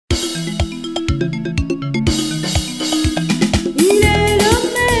Il est le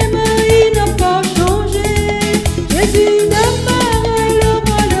même, il n'a pas changé. Jésus demeure le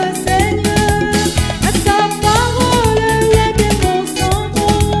roi, le Seigneur. À sa parole, les démons s'en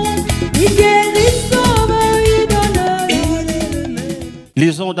vont. Il guérit, sauve, il donne.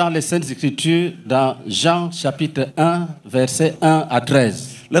 Lisons dans les Saintes Écritures, dans Jean chapitre 1, versets 1 à 13.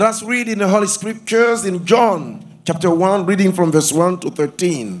 Let us read in the Holy Scriptures in John chapter 1, reading from verse 1 to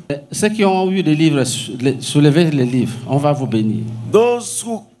 13. Ceux qui ont eu des livres, soulevez les livres, on va vous bénir. Those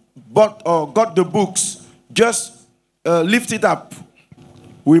who bought or got the books, just lift it up.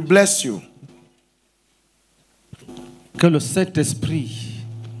 We bless you. Que le Saint-Esprit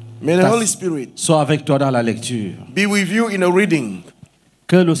May the Holy Spirit soit avec toi dans la lecture. be with you in a reading.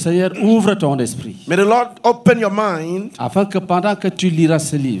 Que le Seigneur ouvre ton esprit. May the Lord open your mind Afin que pendant que tu liras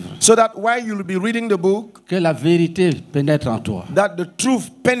ce livre, so that while you'll be reading the book, que la vérité pénètre en toi. that the truth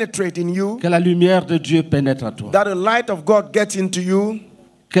penetrate in you, Que la lumière de Dieu pénètre en toi. that the light of God gets into you,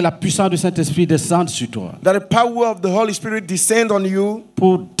 Que la puissance du Saint-Esprit descende sur toi. that the power of the Holy Spirit descend on you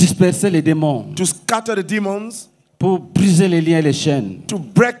Pour disperser les démons. to scatter the demons, Pour briser les liens et les chaînes. to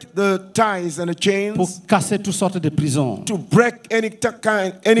break the ties and the Pour chains, casser toutes sortes de prisons. to break any Que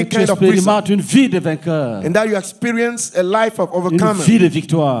kind tu of prison, expérimentes une vie de vainqueur. and that you experience a life of Une overcomer, vie de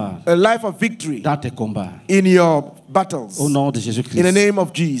victoire a life of victory dans tes combats. in your battles. Au nom de In the Jésus-Christ. name of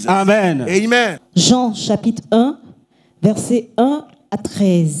Jesus. Amen. Amen. Jean chapitre 1, versets 1 à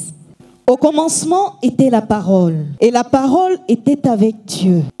 13. Au commencement était la parole, et la parole était avec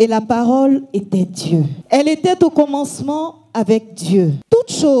Dieu, et la parole était Dieu. Elle était au commencement avec Dieu.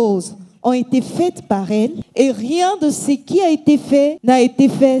 Toutes choses ont été faites par elle, et rien de ce qui a été fait n'a été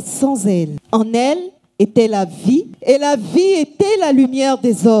fait sans elle. En elle était la vie, et la vie était la lumière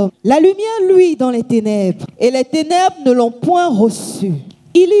des hommes. La lumière luit dans les ténèbres, et les ténèbres ne l'ont point reçue.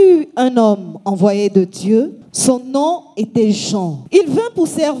 Il y eut un homme envoyé de Dieu, son nom était Jean. Il vint pour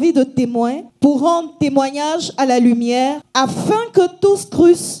servir de témoin, pour rendre témoignage à la lumière, afin que tous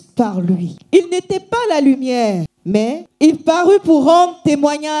crussent par lui. Il n'était pas la lumière, mais il parut pour rendre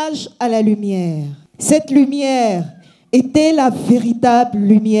témoignage à la lumière. Cette lumière était la véritable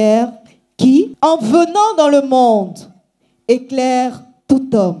lumière qui, en venant dans le monde, éclaire tout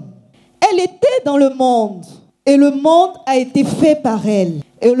homme. Elle était dans le monde, et le monde a été fait par elle,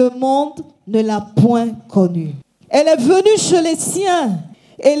 et le monde ne l'a point connue. Elle est venue chez les siens,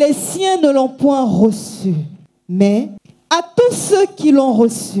 et les siens ne l'ont point reçue. Mais à tous ceux qui l'ont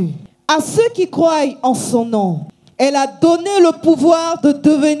reçue, à ceux qui croient en son nom, elle a donné le pouvoir de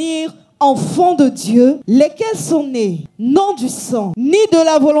devenir enfants de Dieu, lesquels sont nés, non du sang, ni de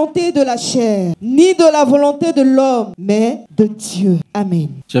la volonté de la chair, ni de la volonté de l'homme, mais de Dieu. Amen.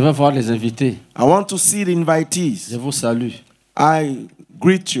 Je vais voir les invités. I want to see the invitees. Je vous salue. I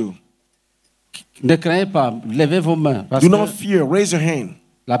greet you. Ne craignez pas, levez vos mains. Parce Do not que fear. Raise your hand.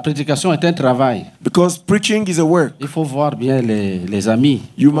 la prédication est un travail. Because preaching is a work. Il faut voir bien les amis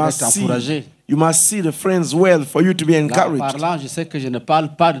You pour must être encouragés. you must see the friends well for you to be Là, en encouraged. parlant, je sais que je ne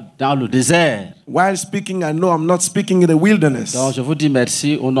parle pas dans le désert. While speaking, I know I'm not speaking in the wilderness. Donc, je vous dis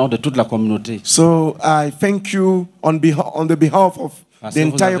merci au nom de toute la communauté. So I thank you on the behalf of Parce the que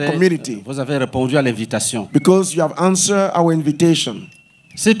entire community. vous avez répondu à l'invitation. Because you have answered our invitation.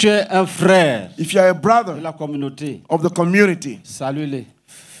 Si tu es un frère If you are a de brother la communauté, of the community, salue-les.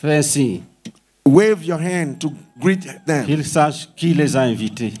 Fais un signe. wave your hand to greet them Qu'ils sachent qui les a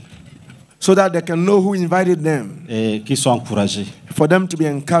invités so that they can know who invited them, et qu'ils soient encouragés. for them to be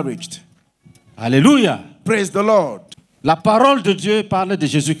encouraged. Alléluia. Praise the Lord. La parole de Dieu parle de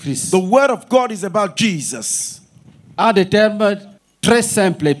Jésus-Christ. The word of God is about Jesus En des termes très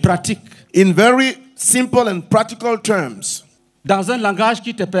simples et pratiques. in very simple and practical terms, Dans un langage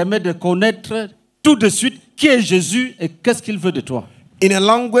qui te permet de connaître tout de suite qui est Jésus et qu'est-ce qu'il veut de toi. in a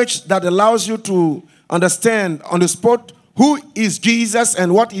language that allows you to understand on the spot who is Jesus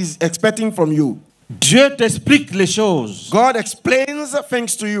and what he's expecting from you. Dieu t'explique les choses God explains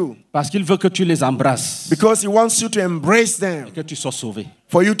things to you parce qu'il veut que tu les embrasses because he wants you to embrace them et que tu sois sauvé.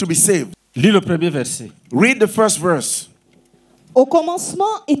 for you to be saved. Lis le premier verset. Read the first verse. Au commencement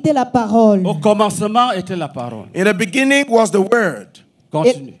était la parole. Au commencement était la parole. In the beginning was the word,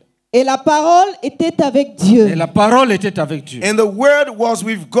 Continue. Et la parole était avec Dieu. Et la parole était avec Dieu. and the word was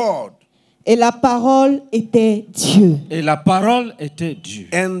with God, Et la parole était Dieu. Et la parole était Dieu.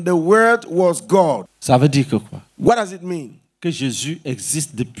 and the word was God. Ça veut dire que quoi? What does it mean? Que Jésus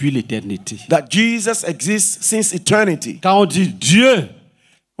existe depuis l'éternité. That Jesus exists since eternity. Quand on dit Dieu,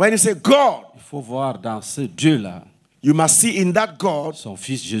 When you say God, il faut voir dans ce Dieu-là you must see in that God son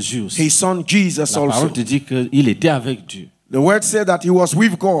fils Jésus aussi. his son Jesus La also. parole te dit qu'il était avec Dieu. The word said that he was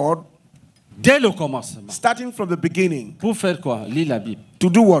with God Dès le commencement. Starting from the beginning. Pour faire quoi? Lis la Bible. To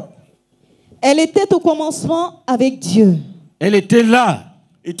do what? Elle était au commencement avec Dieu. Elle était là.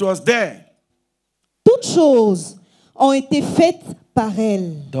 It was there. Toutes choses ont été faites par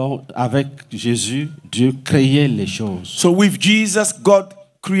elle. Donc, avec Jésus, Dieu créait les choses. So with Jesus, God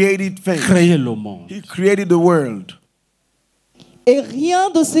created things. Créait le monde. He created the world. Et rien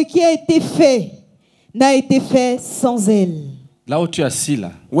de ce qui a été fait n'a été fait sans elle. Là où tu es assis,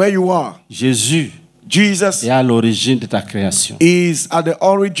 là, Where you are, Jésus Jesus est à l'origine de ta création. is at the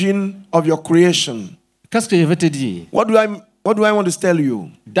origin of your creation. Qu'est-ce que je vais te dire? What do I want to tell you?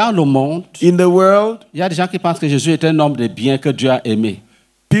 Dans le monde, In the world, il y a des gens qui pensent que Jésus est un homme de bien que Dieu a aimé.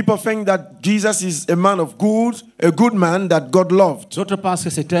 people think that Jesus is a man of good, a good man that God loved. D'autres pensent que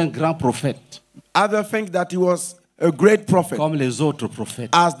c'était un grand prophète, Others think that he was a great prophet, comme les autres prophètes.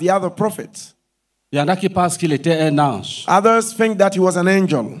 as the other prophets. Il y en a qui pensent qu'il était un ange. Others think that he was an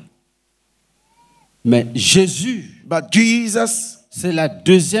angel. Mais Jésus, But Jesus c'est la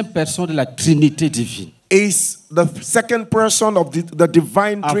deuxième personne de la Trinité divine. is the second person of the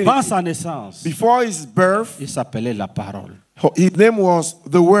divine Avant Trinity. sa naissance, Before his birth, il s'appelait la parole. his name was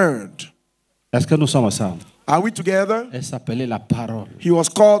the Word. Est-ce que nous sommes ensemble? Are we together? Elle s'appelait la parole. He was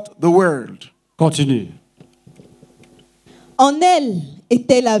called the Word. Continue. En elle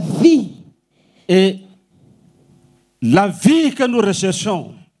était la vie. Et la vie que nous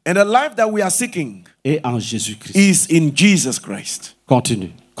recherchons And the life that we are seeking est en Jésus-Christ. is in Jesus Christ.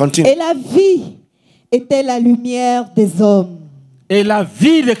 Continue. Continue. Et la vie était la lumière des hommes. Et la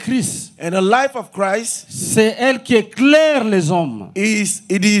vie de Christ, And the life of Christ c'est elle qui éclaire les hommes.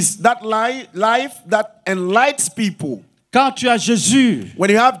 it is that life that enlightens people. Quand tu as Jésus, When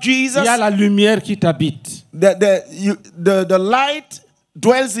you have il Jesus, y a la lumière qui t'habite. the light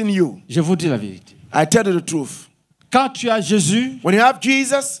dwells in you. Je vous dis la vérité. I tell you the truth. Quand tu as Jésus, When you have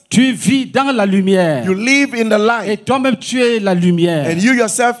Jesus, tu vis dans la lumière. you live in the Et light. toi-même, tu es la lumière. And you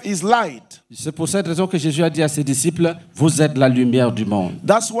yourself is light. C'est pour cette raison que Jésus a dit à ses disciples, vous êtes la lumière du monde.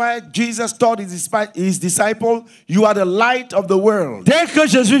 That's why Jesus told his disciple, you are the light of the world. Dès que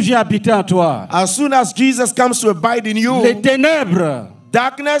Jésus vient habiter en toi, As soon as Jesus comes to abide in you, les ténèbres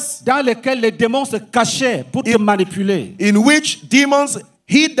darkness dans lesquelles les démons se cachaient pour te manipuler in which demons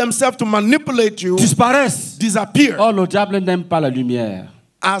hid themselves to manipulate you disparaissent. disappear. Oh, le diable n'aime pas la lumière.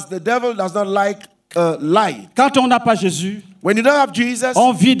 As the devil does not like light. Quand on n'a pas Jésus, When you don't have Jesus,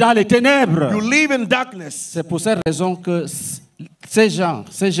 on vit dans les ténèbres. you live in darkness. C'est pour cette raison que ces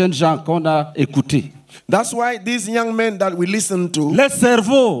jeunes gens qu'on a écoutés, That's why these young men that we listen to, leur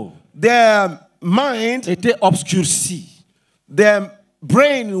cerveau their mind, était obscurci. their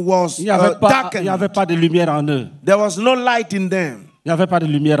brain was Il n'y avait darkened. pas de lumière en eux. There was no light in them. Il n'y avait pas de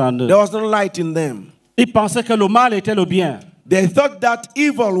lumière en eux. There was no light in them. Ils pensaient que le mal était le bien. They thought that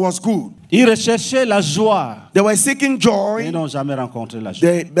evil was good. Ils recherchaient la joie. They were seeking Mais joy. ils n'ont jamais rencontré la joie.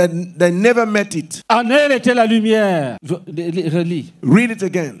 They never met it. En elle était la lumière. Relis. Read it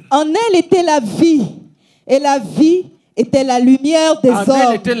again. En elle était la vie. Et la vie était la lumière des En elle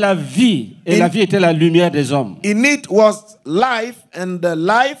hommes. était la vie. Et la vie était la lumière des hommes. In it was life, and the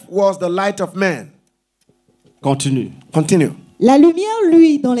life was the light of man. Continue. Continue. La lumière,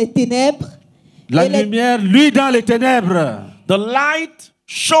 lui, dans les ténèbres. La Et les- lumière, lui, dans les ténèbres. The light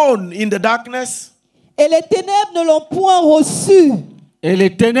shone in the darkness, Et les ténèbres ne l'ont point reçu. Et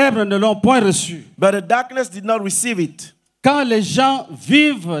les ténèbres ne l'ont point reçu. but the darkness did not receive it. Quand les gens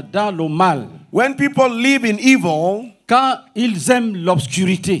vivent dans le mal, When people live in evil, quand ils aiment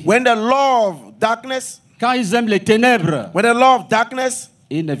l'obscurité, when they love darkness, quand ils aiment les ténèbres, when they love darkness,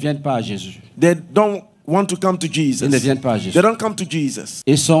 ils ne viennent pas à Jésus. they don't want to come to Jesus. Ils ne viennent pas à Jésus. They don't come to Jesus.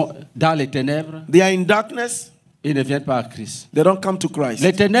 Ils sont dans les ténèbres, They are in darkness. ils ne viennent pas à Christ. They don't come to Christ.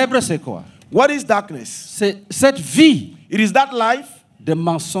 Les ténèbres, c'est quoi? What is darkness? C'est cette vie It is that life de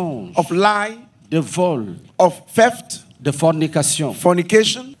mensonges, of lie, de vol, of theft, de fornication,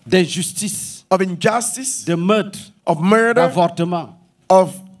 fornication, d'injustice, of injustice, de meurtre, of murder, d'avortement.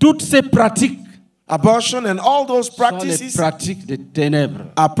 of Toutes ces pratiques abortion, and all those sont les practices pratiques des ténèbres.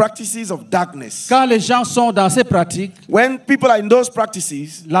 are practices of darkness. Quand les gens sont dans ces pratiques, When people are in those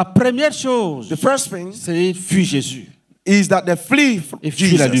practices, la première chose, the first thing c'est fuir Jésus. is that they flee from Ils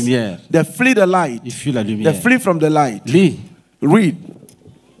fuient la Jesus. lumière. They flee the light. Ils fuient la They lumière. flee from the light. Lis. Read.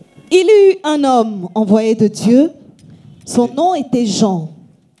 Il y eut un homme envoyé de Dieu. Son nom était Jean.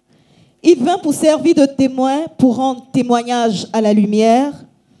 Il vint pour servir de témoin, pour rendre témoignage à la lumière,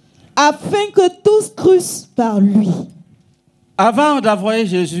 afin que tous crussent par lui. Avant d'envoyer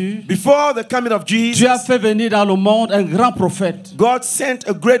Jésus, Before the coming of Dieu a Jesus, fait venir dans le monde un grand prophète. God sent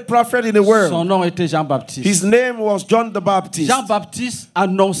a great prophet in the Son world. nom était Jean-Baptiste. His name was John the Baptist. Jean-Baptiste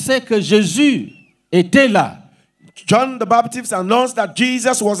annonçait que Jésus était là John the Baptist announced that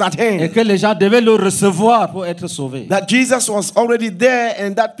Jesus was at et hand, que les gens devaient le recevoir pour être sauvés. that Jesus was already there,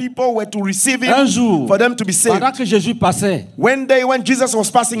 and that people were to receive Un him jour, for them to be saved. pendant que Jésus passait, When Jesus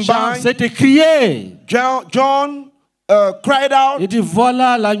was passing Jean by, s'est écrié. John cried out. Il dit,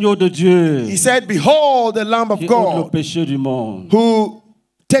 voilà l'agneau de Dieu He said, "Behold the Lamb of qui ôte le God, péché du monde. who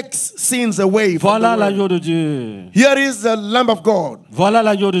takes sins away from Voilà the world. l'agneau de Dieu. Here is the Lamb of God. Voilà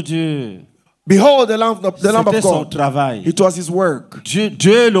l'agneau de Dieu. Behold the Lamb of C'était son God." travail. It was his work.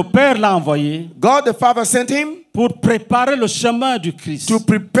 Dieu, le Père, l'a envoyé God the Father sent him pour préparer le chemin du Christ. to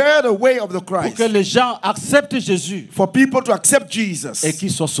prepare the way of the Pour Christ, que les gens acceptent Jésus for people to accept Jesus, et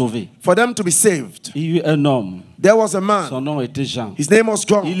qu'ils soient sauvés. for them to be saved. Il y eut un homme. There was a man. Son nom était Jean. His name was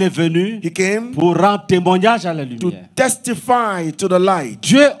John. Il est venu He came pour rendre témoignage à la to lumière. testify to the light.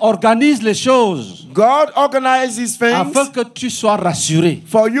 Dieu organise les choses God organizes things afin que tu sois rassuré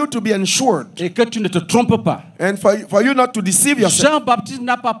for you to be ensured et que tu ne te trompes pas. and for you not to deceive yourself. Jean-Baptiste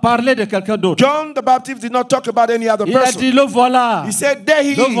n'a pas parlé de quelqu'un d'autre. John the Baptist did not talk about any other Il a person. dit, le voilà. He said, "There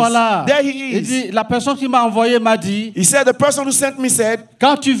he Le is. voilà. There he Il dit, is." la personne qui m'a envoyé m'a dit, He said, "The person who sent me said,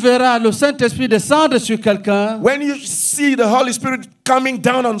 quand tu verras le Saint-Esprit descendre sur quelqu'un, when you see the Holy Spirit coming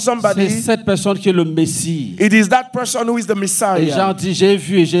down on c'est somebody, cette personne qui est le Messie. it is that person who is the Et Jean Messiah." dit, j'ai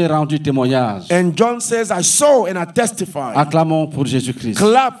vu et j'ai rendu témoignage. And John says, "I saw and I testified." Acclamons pour Jésus-Christ.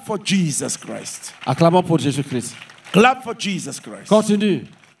 Clap for Jesus Christ. Acclamons pour Jésus-Christ. Clap for Jesus Christ. Continue.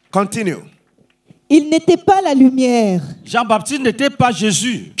 Continue. Il n'était pas la lumière, Jean-Baptiste n'était pas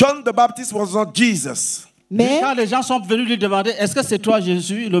Jésus. John the Baptist was not Jesus. mais Quand les gens sont venus lui demander, est-ce que c'est toi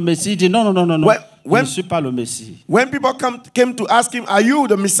Jésus, le Messie? Il dit non, non, non, non, non. Je ne suis pas le Messie. When people came to ask him, "Are you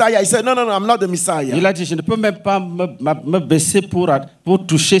the Messiah?" He said, "No, no, no, I'm not the Messiah." Il a dit, je ne peux même pas me baisser pour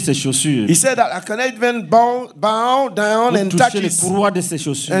toucher ses chaussures. He said that I cannot even bow down Pour and touch toucher les courroies de ses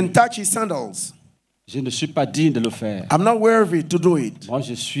chaussures. his sandals. Je ne suis pas digne de le faire. I'm not worthy to do it. Moi,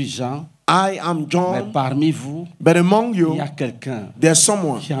 je suis Jean. I am Mais John, parmi vous, but among il you, y a quelqu'un there's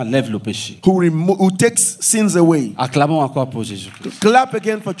someone qui enlève le péché. who takes sins away. Acclamons encore pour Jésus-Christ. Clap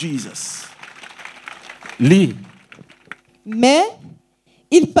again for Jesus. Lis. mais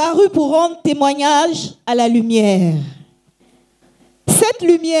il parut pour rendre témoignage à la lumière. Cette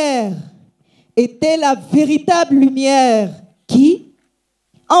lumière était la véritable lumière qui,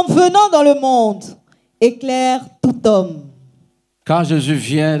 en venant dans le monde, éclaire tout homme. Quand Jésus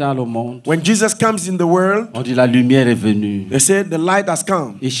vient dans le monde, When Jesus comes in the world, on dit la lumière est venue. they said the light has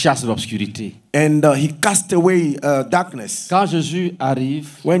come, Il chasse l'obscurité. and he cast away darkness. Quand Jésus arrive,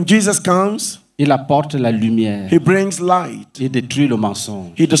 When Jesus comes, il apporte la lumière. he brings light. Il détruit le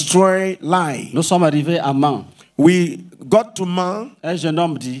mensonge. He destroys lie. Nous sommes arrivés à Man. We got to man. Un jeune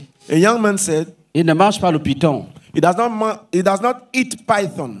homme dit, A young man said, il ne mange pas le python. he does not eat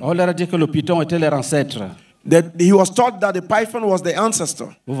python. On leur a dit que le python était leur ancêtre. That he was taught that the python was the ancestor.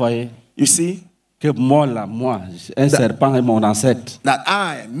 Vous voyez You see, que moi, un serpent est mon ancêtre. that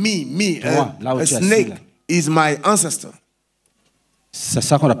me, Toi, là où a tu es assis, snake là. is my ancestor. C'est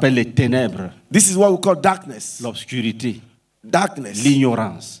ça qu'on appelle les ténèbres, This is what we call darkness. l'obscurité, Darkness,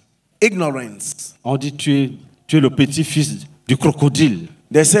 l'ignorance. ignorance. On dit tu es le petit-fils du crocodile.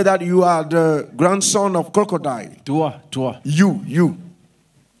 They say that you are the grandson of crocodile. Toi. You.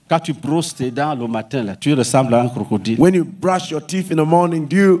 Quand tu brosses tes dents le matin, là, tu ressembles à un crocodile. When you brush your teeth in the morning,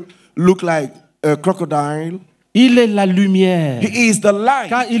 do you look like a crocodile? Il est la lumière. He is the light.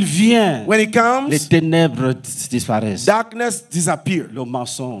 Quand il vient, When he les comes, ténèbres disparaissent. darkness disappears. Le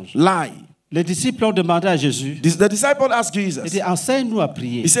mensonge. Lie. Les disciples ont demandé à Jésus, The disciple asked il Jesus, dit, enseigne-nous à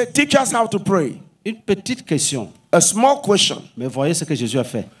prier. he said, "Teach us how to pray." Une petite question. A small question. Mais voyez ce que Jésus a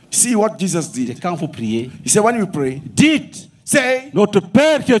fait. See what Jesus Et did. quand vous priez, He said, when you pray, dites, say, notre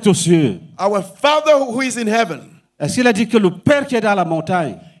Père qui est aux cieux. "Our Father who is in heaven." Est-ce qu'il a dit que le Père qui est dans la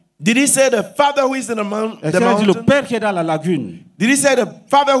montagne? Did he say the Father who is in the Est-ce qu'il a dit le mountain? Père qui est dans la lagune? Did he say the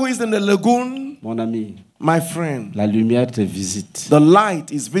Father who is in the lagoon? Mon ami, My friend, la lumière te visite. the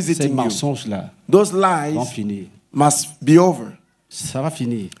light is Ces visiting you. mensonges-là Those vont lies finir. must be over. Ça va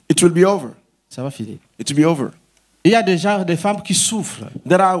finir. It will be over. Ça va finir. It will be over. Il y a déjà des femmes qui souffrent.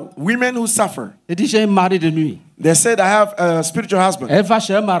 There are women who suffer. Elle dit, j'ai un mari de nuit. They said, "I have a spiritual husband." Elle va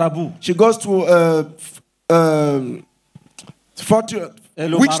chez un marabout. She goes to fortune Et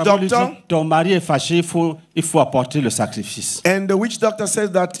le witch marabout lui dit, doctor, ton mari est fâché, il faut apporter le sacrifice. and the witch doctor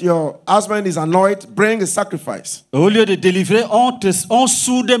says that your husband is annoyed, bring a sacrifice. Au lieu de délivrer, on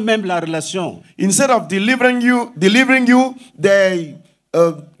soude même la relation. Instead of delivering you, they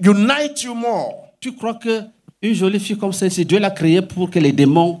unite you more. Tu crois que une jolie fille comme celle-ci, Dieu l'a créée pour que les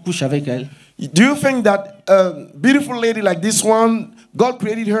démons couchent avec elle? Do you think that a beautiful lady like this one, God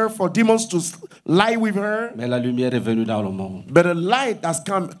created her for demons to lie with her? Mais la lumière est venue dans le monde. But the light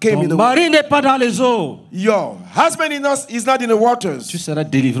came in Ton the world. mari n'est pas dans les eaux. Your husband is not in the Tu waters. seras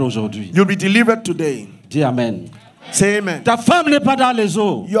délivré aujourd'hui. You'll be delivered today. Dis Amen. Say amen. Ta femme n'est pas dans les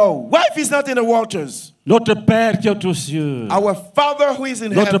eaux. Your wife is not in the waters. Notre Père qui est aux cieux. Our Father who is in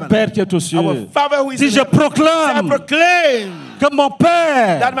Notre heaven. Père qui est aux cieux. Our Father who is Si in je heaven. I proclame proclaim que mon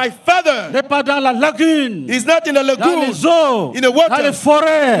Père that my Father n'est pas dans la lagune, is not in the dans lagoon, les eaux, in the waters, dans les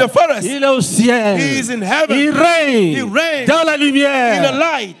forêts, in the forest. il est au ciel. He is in heaven. Il règne, He reigns dans la in the lumière.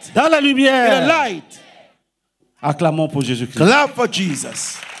 light. Dans la In the lumière. light. Acclamons pour Jésus-Christ. Clap for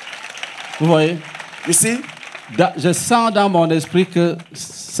Jesus. Vous voyez? You see? Je sens dans mon esprit que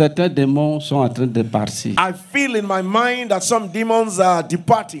certains démons sont en train de partir. I feel in my mind that some demons are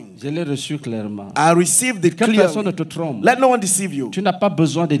departing. Je l'ai reçu clairement. I received it Que personne ne clearly. te trompe. Let no one deceive you. Tu n'as pas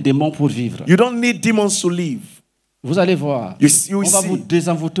besoin de démons pour vivre. You don't need demons to live. Vous allez voir. You On va see. vous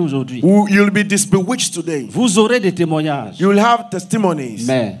désenvoûter aujourd'hui. You'll be bewitched today. Vous aurez des témoignages. You will have testimonies.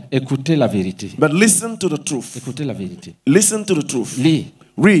 Mais écoutez la vérité. But listen to the truth. Écoutez la vérité. Listen to the truth. Lis.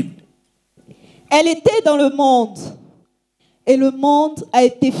 Read. Elle était dans le monde, et le monde a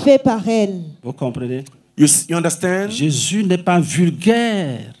été fait par elle. Vous comprenez? You understand? Jésus n'est pas un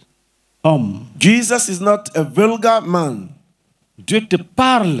vulgaire homme. Jesus is not a vulgar man. Dieu te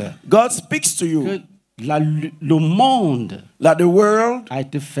parle God speaks to you que le monde that the world a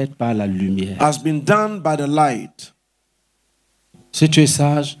été fait par la lumière. has been done by the light. Si tu es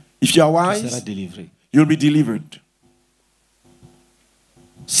sage, If you are tu seras wise, délivré. you'll be delivered.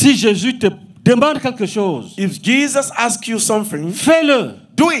 Si Jésus te demande quelque chose, If Jesus asks you something, fais-le.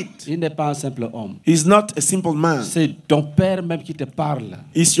 do it. Il n'est pas un simple homme. He's not a simple man. C'est ton Père même qui te parle.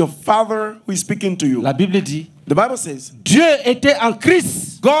 It's your Father who is speaking to you. La Bible dit, The Bible says, Dieu était en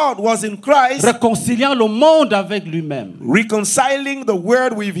Christ, God was in Christ, réconciliant le monde avec lui-même reconciling the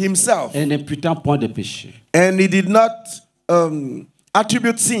world with himself, et n'imputant point de péché. and he did not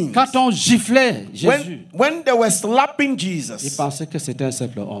attribute sin. Quand on giflait Jésus, When they were slapping ils Jesus, pensaient que c'était un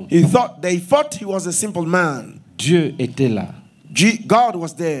simple homme. they thought he was a simple man. Dieu était là. God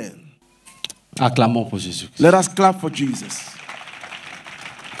was there. Acclamons pour Jésus. Let us clap for Jesus.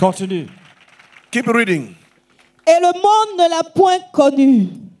 Continue. Keep reading. Et le monde ne l'a point connu.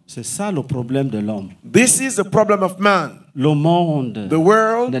 C'est ça le problème de l'homme. This is the problem of man. Le monde The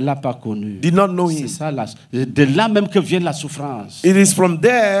world ne l'a pas connu. did not know C'est him. ça, de là même que vient la souffrance. It is from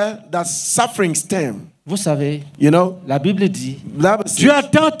there that suffering stem. Vous savez, You know, la Bible dit, the Bible says, Dieu a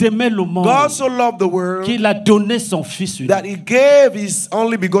tant aimé le monde God so loved the world qu'il a donné son Fils unique, that he gave his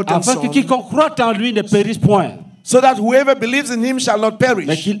only begotten afin que son, quiconque croit en lui ne périsse point, so that whoever believes in him shall not mais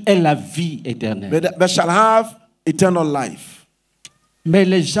perish, qu'il ait la vie éternelle. but shall have eternal life. Mais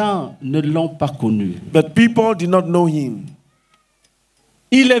les gens ne l'ont pas connu. But people did not know him.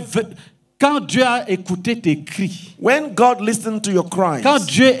 Quand Dieu a écouté tes cris, When God listened to your cries, quand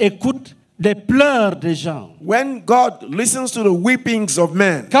Dieu écoute les pleurs des gens, when God listens to the weepings of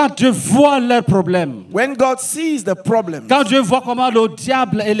men, quand Dieu voit leurs problèmes, when God sees the problem, quand Dieu voit comment le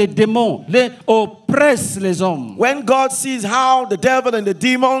diable et les démons oppressent les hommes, when God sees how the devil and the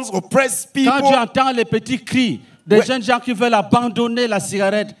demons oppress quand Dieu people, entend les petits cris des jeunes gens qui veulent abandonner la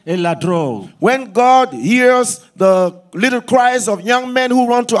cigarette et la drogue, when God hears the little cries of young men who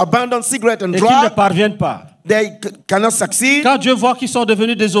want to abandon cigarette and et qui ne drug, parviennent pas, they cannot succeed. quand Dieu voit qu'ils sont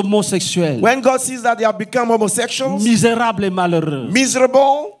devenus des homosexuels, When God sees that they have become homosexuals, misérables et malheureux,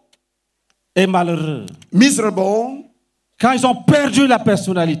 miserable, quand ils ont perdu la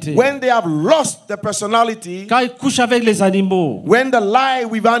personnalité, when they have lost their personality, quand ils couchent avec les animaux, when they lie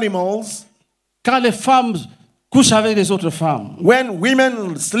with animals, quand les femmes couchent avec les autres femmes, when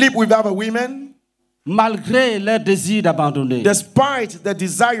women sleep with other women, malgré leur désir d'abandonner, despite the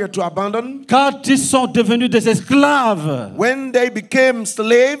desire to abandon, quand ils sont devenus des esclaves, when they became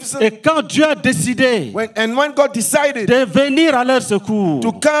slaves, et quand Dieu a décidé when God decided de venir à leur secours,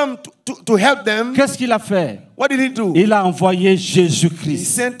 to come to help them, qu'est-ce qu'il a fait? what did he do? Il a envoyé He Jésus-Christ.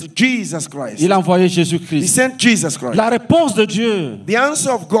 sent Jesus Christ. Il a envoyé He Jésus-Christ. sent Jesus Christ. La réponse de Dieu The answer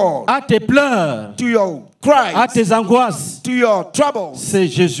of God à tes pleurs, to your à Christ tes angoisses, to your troubles c'est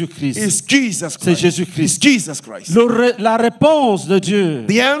Jésus-Christ. is Jesus C'est Christ. Jésus-Christ. It's Jesus Christ. La réponse de Dieu,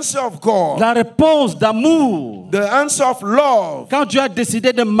 The answer of God, la réponse d'amour, the answer of love. quand Dieu a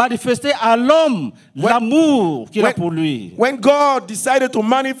décidé de manifester à l'homme l'amour qu'il a pour lui, When God decided to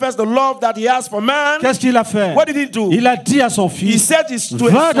manifest the love that he has for man, qu'est-ce qu'il a fait? what did he do? Il a dit à son He fils, said this to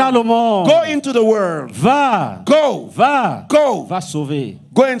his va dans son, le monde, go into the world, va, go, go, va sauver,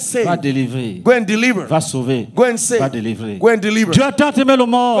 go and save, va délivrer, go and deliver, va sauver, go and save, va délivrer. go and deliver. Dieu a tant aimé le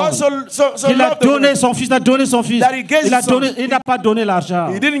monde God so qu'il a loved the donné world. son fils, il a donné son fils. That he gave Il a his son. donné, il n'a pas donné l'argent.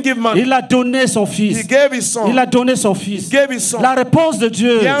 He didn't give money. Il a donné son fils. He gave his son. Il a donné son fils. He gave his son. La réponse de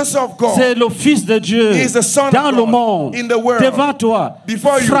Dieu, The answer of God, c'est le Fils de Dieu He is the Son of dans le God monde, in the world, devant toi,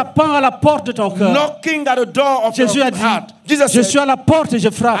 before you, frappant à la porte de ton cœur. knocking at the door of Jésus your a dit, heart. Jesus je said, suis à la porte et je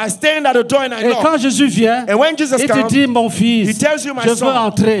frappe. I stand at the door and I Et knock. quand Jésus vient, And when Jesus il te comes, dit, mon he fils, tells you, my je veux son,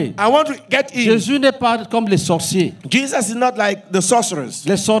 entrer. I want to get in. Jésus n'est pas comme les sorciers. Jesus is not like the sorcerers.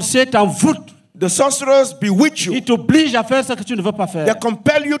 Les sorciers t'envoûtent. The sorcerers bewitch you. Ils t'obligent à faire ce que tu ne veux pas faire. They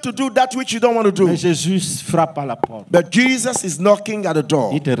compel you to do that which you don't want to do. Mais Jésus frappe à la porte. But Jesus is knocking at the door.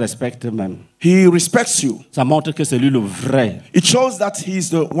 Il te respecte même. He respects you. Ça montre que c'est lui le vrai. It shows that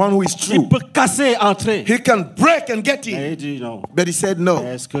he's the one who is Il true. peut casser, entrer. He can break and get Et in. il dit non. But he said no.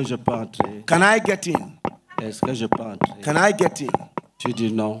 Est-ce que je peux entrer? Can I get in? Est-ce que je peux entrer? Can I get in? Tu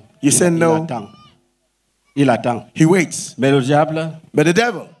dis non. You say no. Il attend. Il attend. He waits. Mais le diable, But the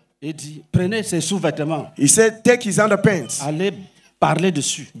devil, il dit, prenez ses sous-vêtements. he said, take his underpants. Allez parler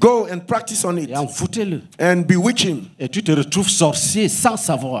dessus. Go and practice on it. Et envoûtez-le. And bewitch him. Et tu te retrouves sorcier sans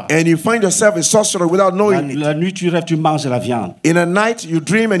savoir. And you find yourself a sorcerer without knowing it. La nuit, tu rêves, tu manges la viande. In a night, you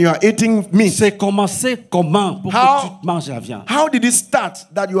dream and you are eating meat. C'est commencé comment pour How- que tu manges la viande? How did it start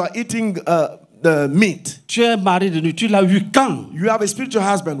that you are eating the meat? Tu es mari de nuit, tu l'as eu quand? You have a spiritual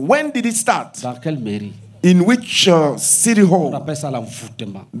husband. When did it start? Dans quelle mairie? In which city On hall? appelle ça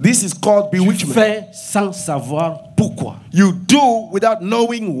l'envoûtement. This is called Tu bewitchment. fais sans savoir pourquoi. You do without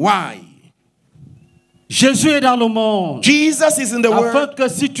knowing why. Jésus est dans le monde. Jesus is in the Afin world que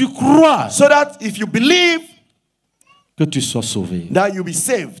si tu crois, so that if you believe, que tu sois sauvé. that you'll be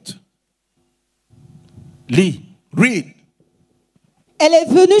saved. Lis. Read. Elle est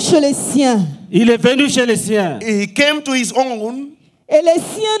venue chez les siens, Il est venu chez les siens. He came to his own, et les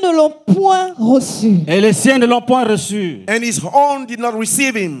siens ne l'ont point reçu. Et les siens ne l'ont point reçu. and his own did not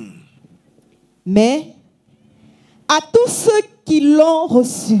receive him. Mais à tous ceux qui l'ont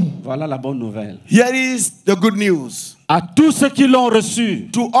reçu, Voilà la bonne nouvelle. Here is the good news. À tous ceux qui l'ont reçu,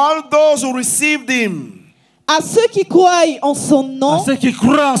 To all those who received him, à ceux qui croient en son à nom, ceux qui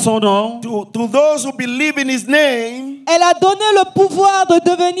croient en son nom, to those who believe in his name, elle a donné le pouvoir de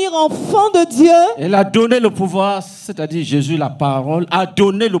devenir enfant de Dieu, elle a donné le pouvoir, c'est-à-dire Jésus, la parole, a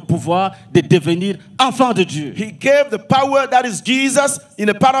donné le pouvoir de devenir enfant de Dieu. he gave the power, that is Jesus in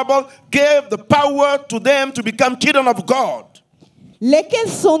a parable, gave the power to them to become children of God, lesquels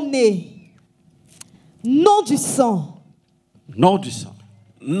sont nés, non du sang, Non du sang,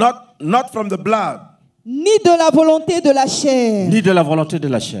 not from the blood, ni de la volonté de la chair, ni de la volonté de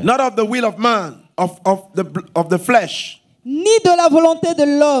la chair, not of the will of man, of the flesh, ni de la volonté de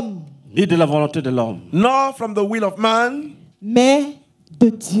l'homme, ni de la volonté de l'homme, nor from the will of man, mais de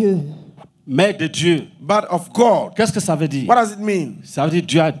Dieu. mais de Dieu. but of God. Qu'est-ce que ça veut dire? What does it mean? Ça veut dire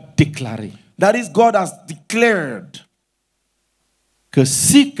Dieu a déclaré That is, God has declared que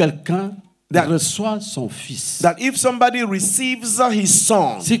si quelqu'un That- reçoit son fils, that if somebody receives his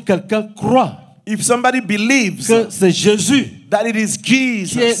son, si quelqu'un croit if somebody believes que c'est Jésus that it is qui est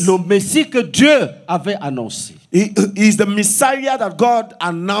Jesus, le Messie que Dieu avait annoncé, he is the Messiah that God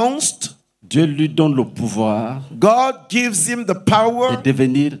announced, Dieu lui donne le pouvoir God gives him the de power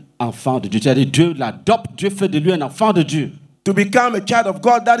devenir enfant de Dieu. C'est-à-dire Dieu l'adopte, Dieu fait de lui un enfant de Dieu. to become a child of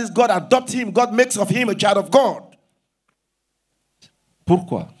God. That is, God adopts him. God makes of him a child of God.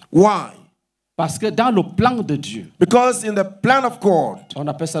 Pourquoi? Why? Parce que dans le plan de Dieu, Because in the plan of God, on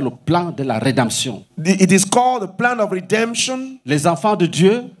appelle ça le plan de la rédemption. it is called the plan of redemption. Les enfants de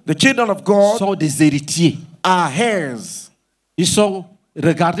Dieu The children of God sont des héritiers. are heirs. Ils sont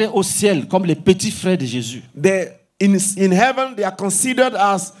regardés au ciel comme les petits frères de Jésus. In heaven, they are considered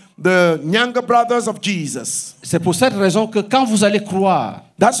as the younger brothers of Jesus. C'est pour cette raison que quand vous allez croire,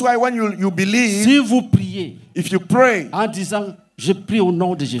 That's why when you believe, si vous priez if you pray, en disant « Je prie au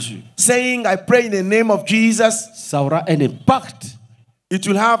nom de Jésus », saying, I pray in the name of Jesus, ça aura un impact it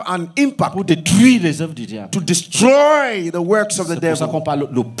will have an impact pour détruire les œuvres du diable. to destroy the works of the C'est pour ça devil. qu'on parle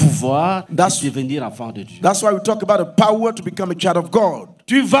le pouvoir That's- de devenir enfant de Dieu. That's why we talk about the power to become a child of God.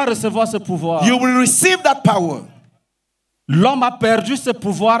 Tu vas recevoir ce pouvoir. You will receive that power. L'homme a perdu ce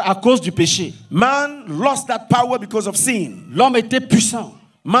pouvoir à cause du péché. Man lost that power because of sin. L'homme était puissant.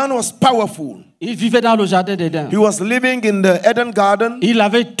 Man was powerful. Il vivait dans le jardin d'Éden. He was living in the Eden garden. Il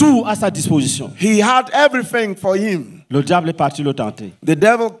avait tout à sa disposition. He had everything for him. Le diable est parti le tenter. The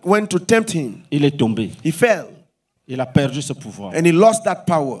devil went to tempt him. Il est tombé. He fell. Il a perdu ce pouvoir. And he lost that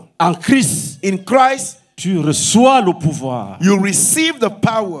power. En Christ, In Christ, tu reçois le pouvoir you receive the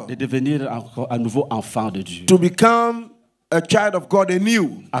power de devenir encore à nouveau enfant de Dieu. to become a child of God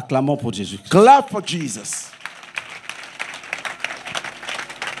anew. Acclamons pour Jésus-Christ. Clap for Jesus.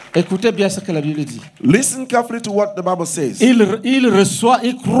 Écoutez bien ce que la Bible dit. Listen carefully to what the Bible says. Il reçoit,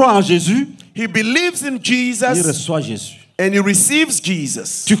 il croit en Jésus, He believes in il Jesus reçoit Jésus. and he receives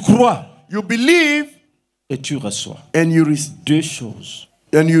Jesus. Tu crois You believe et tu reçois. and you Deux choses.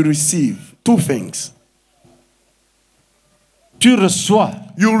 receive two things. Tu reçois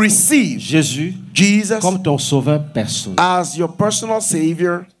You receive Jésus Jesus comme ton sauveur personnel. as your personal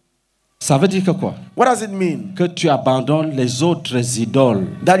savior. Ça veut dire que quoi? What does it mean? Que tu abandonnes les autres idoles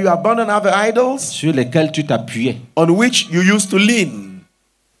That you abandon other idols sur lesquelles tu t'appuyais. on which you used to lean.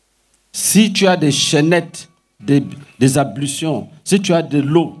 Si tu as des chaînettes, des ablutions, si tu as de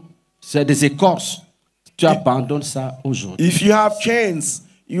l'eau, c'est des écorces, tu abandonnes ça aujourd'hui. If you have chains,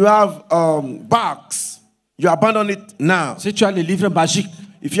 you have barks, you abandon it now. Si tu as les livres magiques,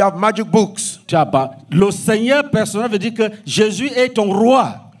 If you have magic books, tu abandonnes. Le Seigneur personnel veut dire que Jésus est ton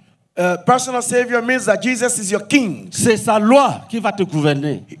roi. personal savior means that Jesus is your king. C'est sa loi qui va te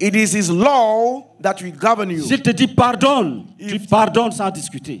gouverner. It is his law that will govern you. S'il te dit pardonne, tu pardonnes sans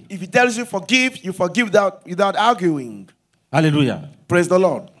discuter. If he tells you forgive without arguing. Alléluia. Praise the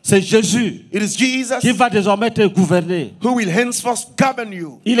Lord. C'est Jésus It is Jesus qui va désormais te gouverner. who will henceforth govern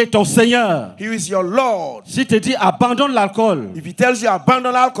you. Il est ton Seigneur. He is your Lord. S'il te dit abandonne l'alcool, If he tells you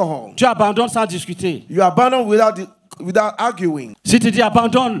abandon alcohol, tu abandonnes sans discuter. you abandon without arguing. S'il te dit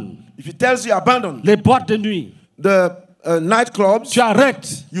abandonne If he tells you abandon les boîtes de nuit, the nightclubs, tu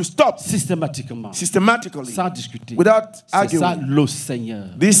arrêtes you stop systématiquement, systematically sans discuter. without C'est ça arguing. le Seigneur.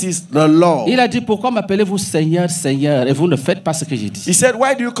 This is the law. Il a dit, pourquoi m'appelez-vous Seigneur, Seigneur, et vous ne faites pas ce que j'ai dit? He said,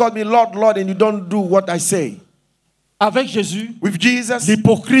 why do you call me Lord, Lord, and you don't do what I say? Avec Jésus, With Jesus,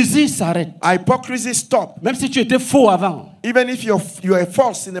 l'hypocrisie s'arrête. hypocrisy stop. Même si tu étais faux avant, Even if you are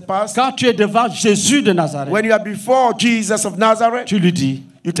false in the past, quand tu es devant Jésus de Nazareth, when you are before Jesus of Nazareth, tu lui dis,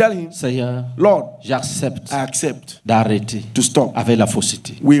 you tell him, Seigneur, Lord, j'accepte I accept d'arrêter to stop avec la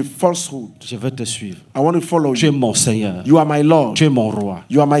fausseté. with falsehood. Je veux te suivre. I want to follow Tu es you. mon Seigneur. You are my Lord. Tu es mon roi.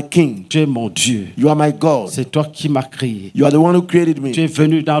 You are my King. Tu es mon Dieu. You are my God. C'est toi qui m'as créé. You are the one who created me. Tu es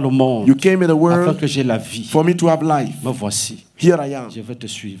venu dans le monde You came in the afin world que j'ai la vie. for me to have life. Me voici. Here I am. Je veux te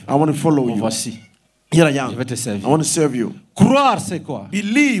suivre. I want to follow Me you. voici. Here I Je am. vais te I servir. want to serve you. Croire, c'est quoi?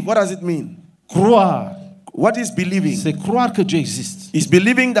 Believe, what does it mean? Croire, What is believing? c'est croire que Dieu existe. It's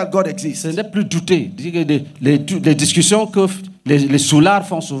believing that God Ce exists. n'est plus douter. Les discussions que les soulards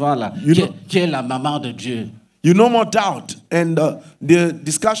font souvent là. You know- Qui est la maman de Dieu? You no more doubt. And the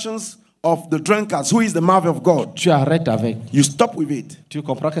discussions of the drunkards, who is the mother of God? Tu arrêtes avec. You stop with it. Tu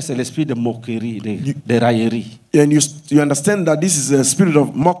comprends que c'est l'esprit de moquerie, de raillerie. And you understand that this is a spirit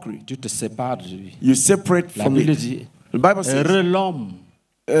of mockery. Tu te sépares de lui. You separate La from Bible it. dit, The Bible says, heureux l'homme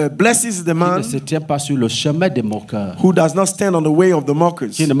blessed is the qui man ne se tient pas sur le chemin des moqueurs, who does not stand on the way of the mockers,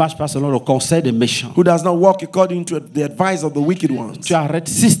 qui ne marche pas selon le conseil des méchants. who does not walk according to the advice of the wicked ones. Tu arrêtes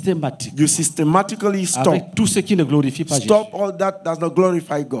systématiquement You systematically stop. avec tout ce qui ne glorifie pas Jésus. Stop all that does not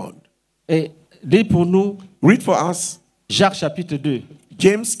glorify God. Et lis pour nous Read for us Jacques chapitre 2,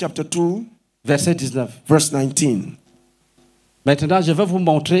 James chapter 2, verset 19. verse 19. Maintenant, je vais vous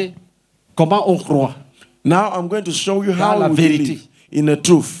montrer comment on croit. Now I'm going to show you Dans la how we vérité. believe in the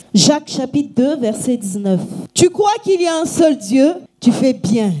truth. Jacques chapitre 2, verset 19. Tu crois qu'il y a un seul Dieu? Tu fais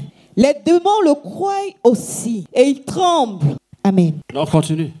bien. Les démons le croient aussi et ils tremblent. Amen. On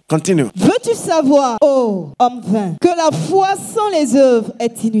continue. Continue. Veux-tu savoir, ô homme vain, que la foi sans les œuvres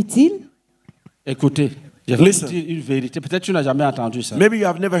est inutile? Écoutez, je vais Listen. vous dire une vérité. Peut-être que tu n'as jamais entendu ça. Maybe you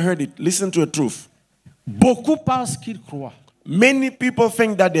have never heard it. Listen to the truth. Beaucoup pensent qu'ils croient. Many people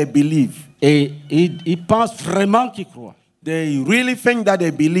think that they believe. Et ils pensent vraiment qu'ils croient. They really think that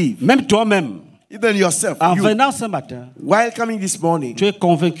they believe. Même toi-même, Even yourself. en You, venant ce matin, while coming this morning, tu es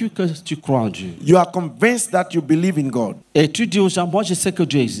convaincu que tu crois en Dieu. you are convinced that you believe in God. Et tu dis aux gens, moi je sais que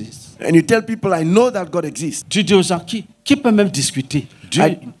Dieu existe. And you tell people, I know that God exists. Tu dis aux gens, qui peut même discuter?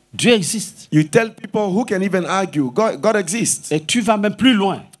 Dieu existe. You tell people who can even argue, God exists. Et tu vas même plus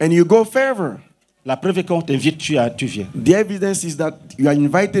loin. And you go further. La preuve est qu'on t'invite, tu viens. The evidence is that you are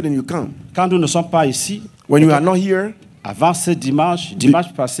invited and you come. Quand nous ne sommes pas ici, When you are not here, avant ce dimanche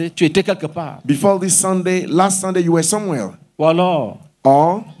passé, tu étais quelque part. before this Sunday, last Sunday, you were somewhere. Ou alors,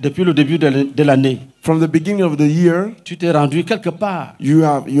 Or, depuis le début de l'année, from the beginning of the year, tu t'es rendu quelque part. you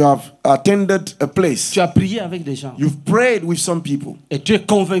have attended a place. Tu as prié avec des gens. You've prayed with some people. Et tu es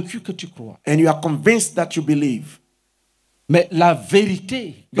convaincu que tu crois. And you are convinced that you believe. Mais la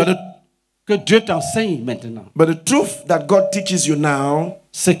vérité que Dieu t'enseigne maintenant, But the truth that God teaches you now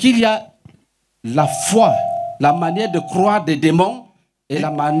c'est qu'il y a la foi, la manière de croire des démons et la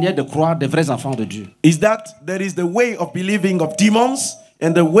manière de croire des vrais enfants de Dieu. is that there is the way of believing of demons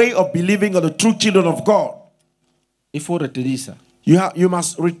and the way of believing of the true children of God. Il faut retenir ça. You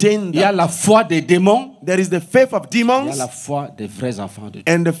must retain Il y a that. la foi des démons, There is the faith of il y a demons la foi des vrais enfants de Dieu.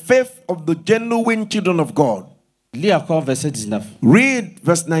 and the faith of the genuine children of God. Lis encore verset 19. Read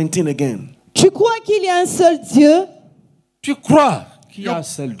verse 19 again. Tu crois qu'il y a un seul Dieu? Tu crois qu'il y a un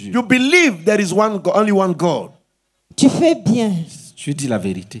seul Dieu. You believe there is only one God. Tu fais bien. Tu dis la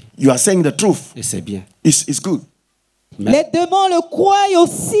vérité You are saying the truth. et c'est bien. It's good. Les démons le croient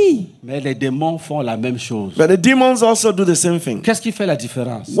aussi. Mais les démons font la même chose. But the demons also do the same thing. Qu'est-ce qui fait la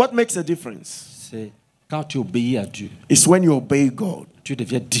différence? What makes a difference? C'est quand tu obéis à Dieu, It's when you obey God. tu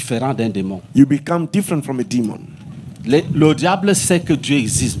deviens différent d'un démon. You become different from a demon. Le diable sait que Dieu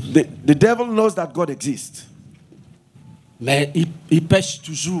existe, The devil knows that God exists. mais il pêche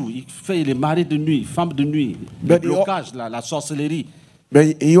toujours. Il est mari de nuit, femme de nuit, le But blocage, la sorcellerie.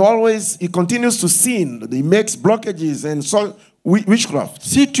 But he continues to sin. He makes blockages and witchcraft.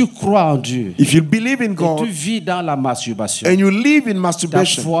 Si tu crois en Dieu If you believe in et tu God vis dans la masturbation, and you live in ta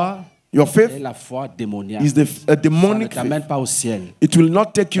masturbation, foi your est faith la foi démoniaque. is a Ça ne demonic t'amène faith. pas au ciel. It will not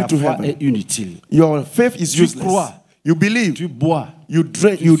take you Ta to foi heaven. est inutile. Your faith is Tu useless. crois. You believe, Tu bois, you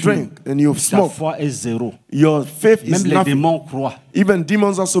drink, tu you fumes. drink, and you Ta smoke. foi est zéro. Your faith is Même les nothing. démons croient. Even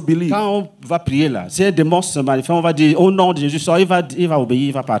demons also believe. Quand on va prier là, si un démon se manifeste, on va dire au nom de Jésus, sort, il va obéir,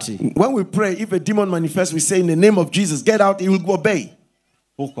 il va partir. When we pray, if a demon manifests, we say in the name of Jesus, get out, he will obey.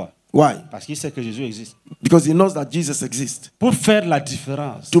 Pourquoi? Why? Parce qu'il sait que Jésus existe. Because he knows that Jesus exists. Pour faire la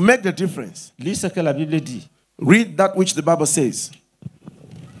différence, To make the difference, lis ce que la Bible dit. read that which the Bible says.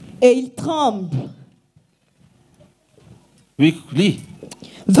 Et il tremble. Oui, lis.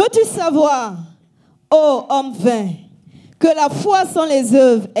 Veux-tu savoir, ô homme vain, que la foi sans les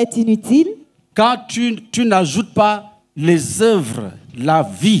œuvres est inutile? Quand tu n'ajoutes pas les œuvres, la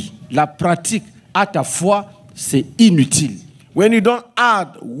vie, la pratique à ta foi, c'est inutile. When you don't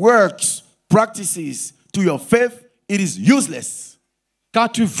add works, practices to your faith, it is useless. Quand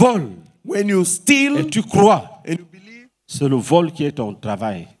tu voles When you steal et tu crois, and you believe, c'est le vol qui est ton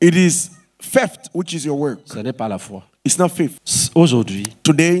travail. it is theft, which is your work. Ce n'est pas la foi. It's not faith. Aujourd'hui,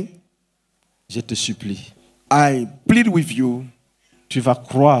 Today, je te supplie, I plead with you, tu vas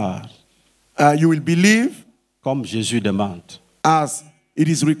croire you will believe comme Jésus demande. as it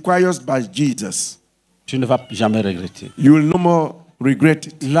is required by Jesus. Tu ne vas jamais regretter. You will no more regret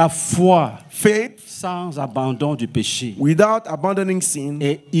it. La foi Faith sans abandon du péché without abandoning sin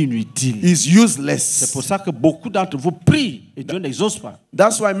est inutile. is C'est useless. pour ça que beaucoup d'entre vous prient et Dieu n'exauce pas.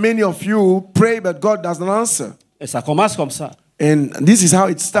 That's why many of you pray, but God doesn't answer. Et ça commence comme ça. And this is how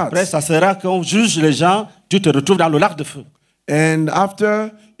it Après, starts. ça sera qu'on juge les gens, tu te retrouves dans le lac de feu. And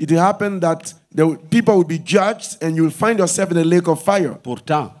after it will happen that the people will be judged and you will find yourself in a lake of fire.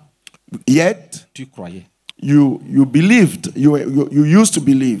 Pourtant, Yet tu croyais. you believed, you used to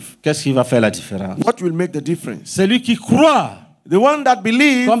believe. Qu'est-ce qui va faire la différence? What will make the difference? Celui qui croit, The one that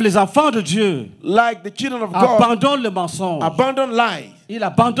believes, comme les enfants de Dieu, like the children of God, abandonne le mensonge. abandon lies. Il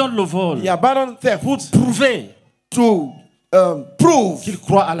abandonne le vol He abandoned theft pour prouver to prove qu'il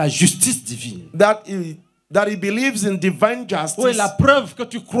croit à la justice divine. that he believes in divine Où est la justice. preuve que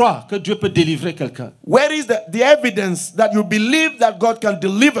tu crois que Dieu peut délivrer quelqu'un? Where is the evidence that you believe that God can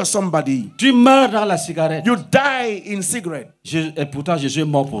deliver somebody? Tu meurs dans la cigarette. You die in cigarette. Et pourtant, Jésus est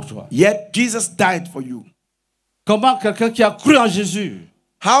mort pour toi. Yet Jesus died for you. Comment quelqu'un qui a cru en Jésus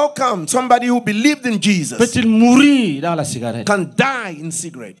How come somebody who believed in Jesus peut-il mourir dans la cigarette? can die in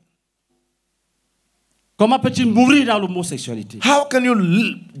cigarette? Comment peut-il mourir dans l'homosexualité? How can you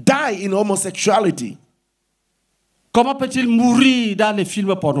die in homosexuality? Comment peut-il mourir dans les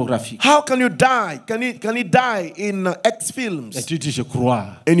films pornographiques? How can you die? Can he die in X Et films? tu dis, je crois,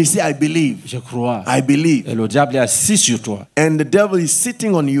 And you say, I believe. je crois. I believe. Et le diable est assis sur toi. And the devil is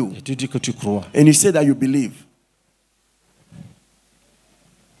sitting on you. Et tu dis que tu crois. And you say that you believe.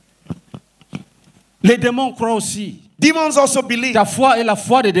 Les démons croient aussi. Demons also believe. Ta foi est la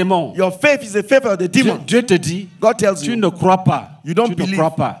foi des démons. Your faith is the faith of the demon. Dieu te dit, God tells tu you, ne crois pas. you don't Tu ne believe.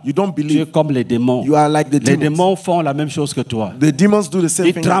 crois pas. You don't Tu es believe. comme les démons. You are like the Les demons. démons font la même chose que toi. The demons do the same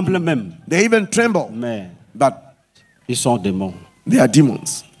Ils thing. tremblent même. They even tremble. Mais But ils sont démons. they are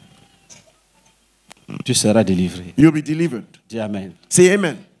demons. tu seras délivré. You'll be delivered. Dis Amen. Say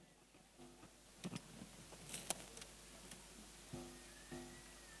amen.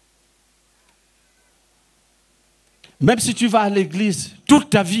 Même si tu vas à l'église toute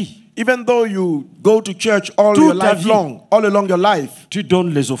ta vie, Even though you go to church all Toute your ta life vie. long, all along your life, tu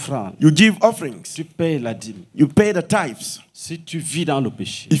donnes les offrandes, you give offerings, tu payes la dîme. you pay the tithes. Si tu vis dans le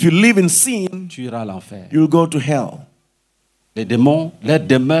péché, If you live in sin, tu iras à l'enfer. you'll go to hell. Les démons, leur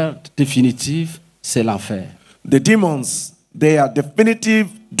demeure définitive, c'est l'enfer. The demons, their definitive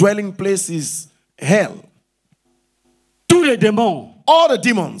dwelling place is hell. Tous les démons All the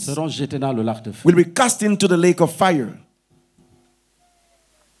demons seront jetés dans le lac de feu. will be cast into the lake of fire.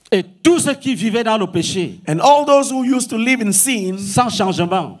 Et tous ceux qui vivaient dans le péché, And all those who used to live in sin sans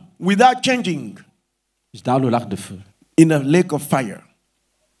changement, without changing, dans le lac de feu. in a lake of fire.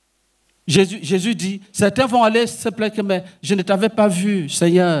 Jésus dit, certains vont aller se plaindre, mais je ne t'avais pas vu,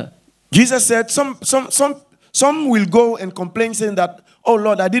 Seigneur. Jesus said, some will go and complain saying that, oh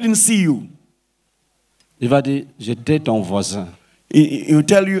Lord, I didn't see you. Il va dire, j'étais ton voisin. He will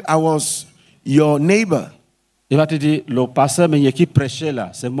tell you, I was your neighbor. Il va te dire, le pasteur Meunier qui prêchait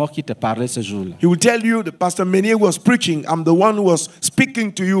là, c'est moi qui te parlais ce jour-là. He will tell you, the pastor Meunier was preaching, I'm the one who was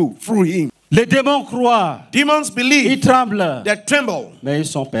speaking to you through him. Les démons croient, Demons ils believe, tremblent, they tremble, mais ils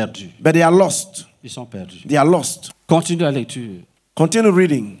sont perdus. but they are lost. Ils sont perdus. They are lost. Continue la lecture. Continue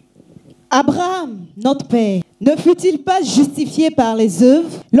reading. Abraham, notre père, ne fut-il pas justifié par les œuvres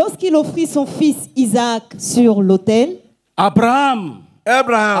lorsqu'il offrit son fils Isaac sur l'autel? Abraham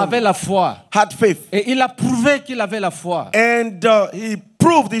Abraham avait la foi. had faith. Et il a prouvé qu'il avait la foi. And he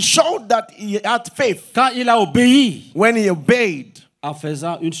proved, he showed that he had faith Quand il a obéi when he obeyed, en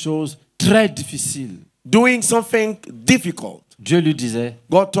faisant une chose très difficile, doing something difficult. Dieu lui disait,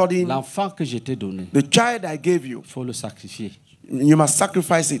 God told him, l'enfant que je t'ai donné, the child I gave you, il faut le sacrifier you must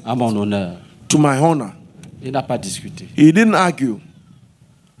sacrifice it à mon honneur. to my honor. Il n'a pas discuté. He didn't argue.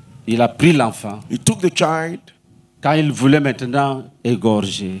 Il a pris l'enfant. He took the child. Quand il voulait maintenant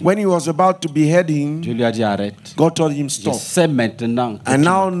égorger, When he was about to behead him, Dieu lui a dit arrête. God told him, Je stop. sais maintenant que, I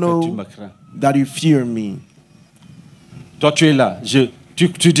now que tu know me crains. that you fear me. Toi tu es là.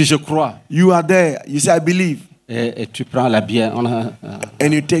 Tu dis je crois. You are there. You say, I believe. Et tu prends la bière.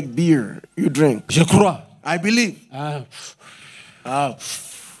 And you take beer. You drink. Je crois. I believe.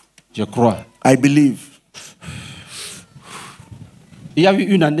 Je crois. I believe. Il y a eu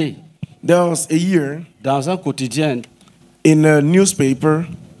une année, There was a year dans un quotidien, in a newspaper,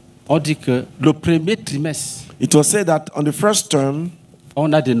 on dit que le premier trimestre, it was said that on the first term,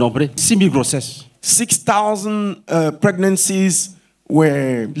 on a dénombré 6000 grossesses. 6,000 pregnancies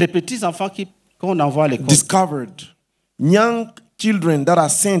were Les petits enfants qu'on envoie à l'école. discovered. Young children that are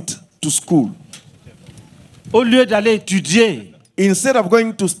sent to school. Au lieu d'aller étudier Instead of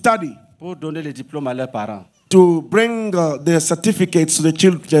going to study, pour donner les diplômes à leurs parents, to bring the certificates to the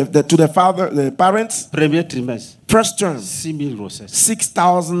children, to the parents, premier trimestre, first term, 6000 grossesses.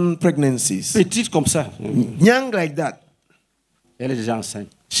 6,000 pregnancies. Petite comme ça. Young like that, Elle est déjà enceinte.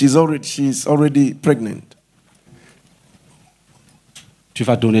 she's already pregnant. Tu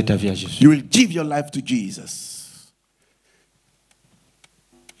vas donner ta vie à Jésus. You will give your life to Jesus.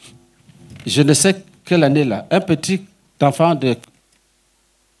 Je ne sais quelle année là, un petit enfant de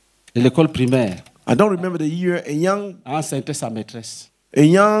l'école primaire I don't remember the year. a enceinté sa maîtresse. A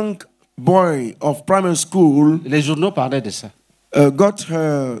young boy of primary school Les journaux parlaient de ça. got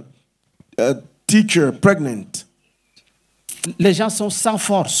her teacher pregnant. Les gens sont sans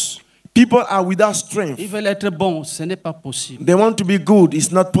force. People are without strength. Ils veulent être bons, ce n'est pas possible. They want to be good.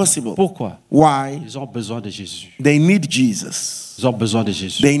 It's not possible. Pourquoi? Why? Ils ont besoin de Jésus. They need Jesus. Ils ont besoin de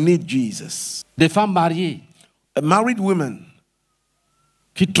Jésus. They need Jesus. Des femmes mariées Married women,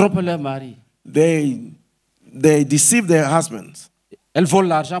 qui trompent leur mari. they deceive their husbands. Elles volent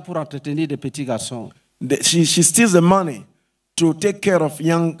l'argent pour entretenir des petits garçons. She steals the money to take care of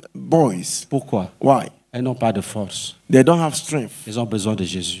young boys. Pourquoi? Why? Elles n'ont pas de force. They don't have strength. Ils ont besoin de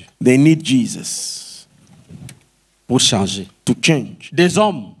Jésus They need Jesus pour changer. to change. Des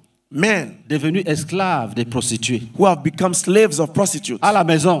hommes Men devenus esclaves des prostituées. who have become slaves of prostitutes À la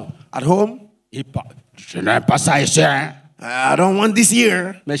maison, at home. ils parlent. Je n'aime pas ça ici. Hein? I don't want this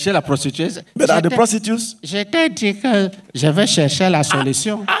here. Mais chez la prostituée, But at the prostitutes, je t'ai dit que je vais chercher la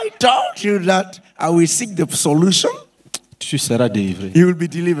solution. I told you that I will seek the solution. Tu seras délivré. You will be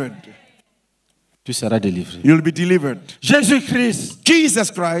delivered. Tu seras délivré. You will be delivered. Jésus-Christ,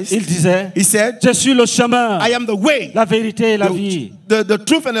 Jesus Christ, il disait, he said, je suis le chemin, I am the way, la vérité et la vie. the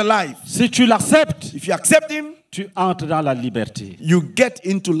truth and the life. Si tu l'acceptes, If you accept him, tu entres dans la liberté. you get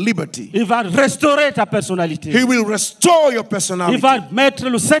into liberty. Il va restaurer ta personnalité. He will restore your Il personality. va mettre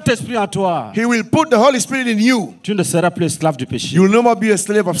le Saint-Esprit en toi. He will put the Holy Spirit in you. Tu ne seras plus esclave du péché. You will no more be a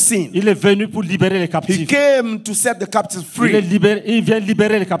slave of sin. Il est venu pour libérer les He captifs. came to set the captives free. Il vient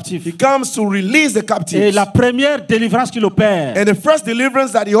libérer les captifs. He comes to release the Et captives. la première délivrance qu'il opère, And the first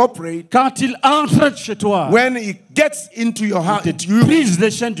deliverance that he operates, quand il entre chez toi, when he gets into your heart, il into you, brise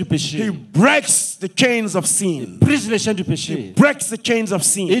les chaînes du he péché. breaks the chains of sin. Brise les chaînes du péché. Breaks the chains of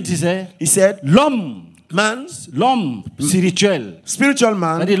sin. Il disait, He said, l'homme man, spirituel, spiritual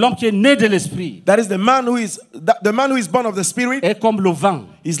man, c'est-à-dire l'homme qui est né de l'esprit, that is the man who is born of the Spirit, est comme le vent.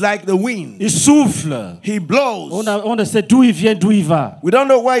 is like the wind. Il souffle. He blows. On ne sait d'où il vient, d'où il va. We don't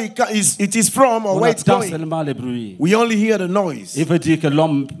know where it is from or On where it's entend going. seulement les bruits. We only hear the noise. Il veut dire que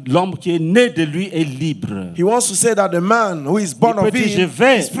l'homme qui est né de lui est libre. He wants to say that the man who is born Il of peut dire, je him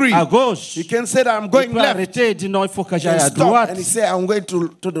vais is free. à gauche. He can say that I'm Il going peut left. arrêter et dire non, il faut que He j'aille can à stop droite. and he say I'm going to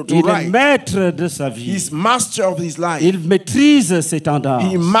Il est right. maître de sa vie. He's master of his life. Il maîtrise ses tendances.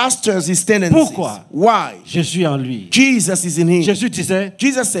 He masters his tendencies. Pourquoi? Why? Je suis en lui. Jesus is in him. Jésus disait,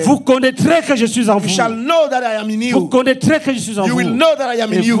 Jesus said, vous connaîtrez que je suis en you vous. shall know that I am in Vous you. connaîtrez que je suis en You vous. will know that I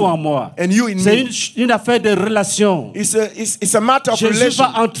am in Et you. vous en moi. And you in C'est me. une affaire de relation. It's a matter of Jésus relation.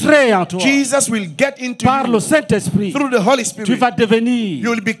 va entrer en toi. Jesus will get into Par le you Saint-Esprit, through the Holy tu Spirit. vas devenir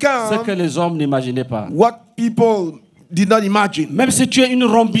You will ce become que les hommes n'imaginaient pas. what people did not imagine. Même si tu es une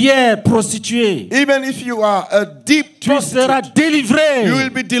rombière prostituée, Even if you are a deep tu seras prostitute, délivré you will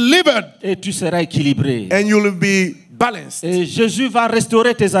be delivered et tu seras équilibré. and you will be balanced. Et Jésus va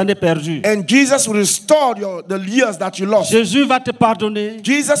restaurer tes années perdues. And Jesus will restore the years that you lost. Jésus va te pardonner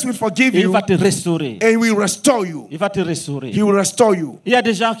Jesus will forgive et il you va te restaurer. and will restore you. Il va te restaurer. He will restore you. Il y a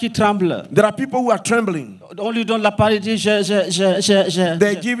des gens qui tremblent. There are people who are trembling. On lui donne la parole et dit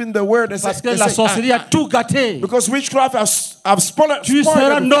They're giving the word. Parce que la sorcellerie a tout gâté. Because witchcraft have spoiled. Tu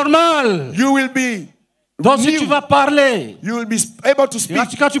seras normal. You will be. Donc si tu vas parler, You will be able to speak.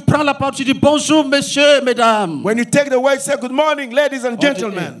 quand tu prends la parole, tu dis bonjour messieurs, mesdames. When you take the word, say good morning, ladies and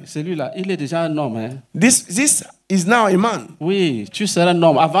gentlemen. Celui-là, il est déjà un homme. Hein? This is now a man. Oui, tu seras un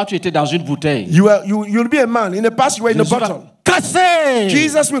homme. Avant, tu étais dans une bouteille. You'll be a man. In the past, you were in a Jésus bottle. va casser.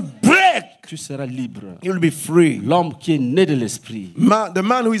 Jesus will break. Tu seras libre. You will be free. L'homme qui est né de l'esprit The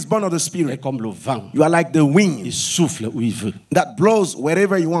man who is born of the est Spirit. comme le vent. You are like the Il wind souffle où il veut. that blows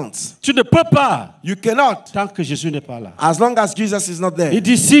wherever he wants. Tu ne peux pas You cannot, tant que Jésus n'est pas là. as long as Jesus is not there. Il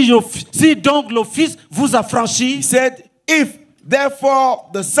dit si donc le Fils vous a franchi, He said, if therefore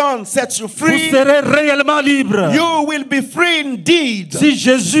the Son sets you vous free, serez réellement libre. you will be free indeed. Si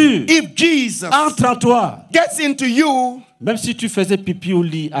Jésus If Jesus entre en toi, gets into you, même si tu faisais pipi au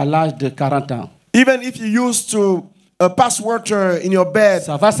lit à l'âge de 40 ans, even if you used to pass water in your bed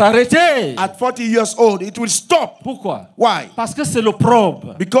ça va s'arrêter. at 40 years old, it will stop. Pourquoi? Why? Parce que c'est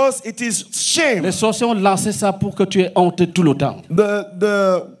l'opprobre. Because it is shame. Les sorciers ont lancé ça pour que tu aies honte tout le temps.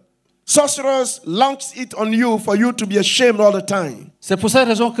 The sorcerers launch it on you for you to be ashamed all the time. C'est pour cette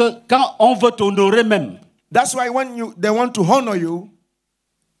raison que quand on veut t'honorer même, That's why when they want to honor you,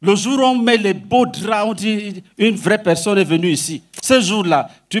 le jour où on met les beaux draps, on dit une vraie personne est venue ici. Ce jour-là,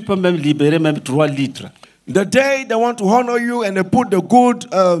 tu peux même libérer même 3 litres. the day they want to honor you and they put the good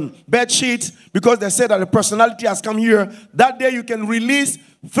bed sheets because they say that the personality has come here, that day you can release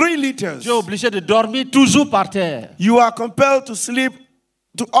 3 liters. Tu es obligé de dormir toujours par terre. You are compelled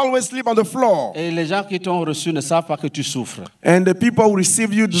to always sleep on the floor. Et les gens qui t'ont reçu ne savent pas que tu souffres. And the people who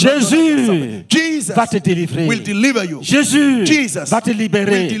receive you do not know that Jésus suffer. Jesus va te délivrer. will deliver you. Jésus Jesus va te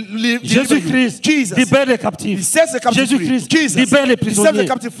libérer. will deliver Jésus-Christ you. Jesus libère les He captifs. sets the captive free. Jésus-Christ Jesus libère les He sets the prisonniers.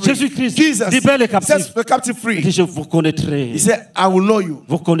 captive free. Jésus-Christ Jesus libère les sets captifs. the captive Il free. dit, je vous connaîtrai. He said, I will know you.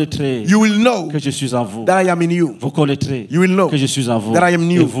 Vous connaîtrez You will know que je suis en vous. that I am in you. Vous connaîtrez You will know que je suis en vous. that I am in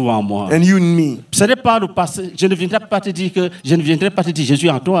Et you. vous en moi. And you in me. Ce n'est pas le passé. Je ne viendrai pas te dire que Jésus est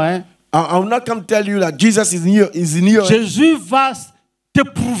en toi. Hein. I will not come tell you that Jesus is in you. Jésus va te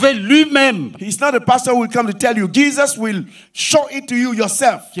prouver lui-même He's not a pastor who will come to tell you. Jesus will show it to you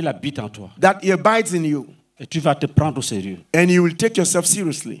yourself qu'il habite en toi. that he abides in you. Et tu vas te prendre au sérieux. And you will take yourself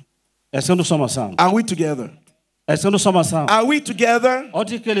seriously. Est-ce que nous sommes ensemble? Are we together? Est-ce que nous sommes ensemble? Are we together? On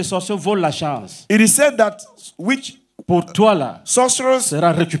dit que les sorciers volent la chance. It is said that which Pour toi là, sorcerers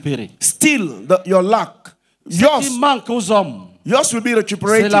sera récupéré. steal your luck. Ce Yours qui manque aux hommes, will be c'est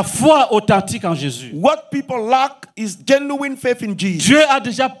recuperated. la foi authentique en Jésus. What people lack is genuine faith in Jesus. Dieu a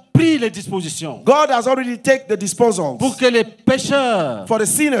déjà pris les dispositions God has already taken the disposals pour que les pécheurs for the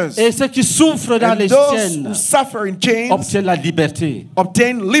sinners et ceux qui souffrent dans and les those chaînes who suffer in chains obtiennent la liberté.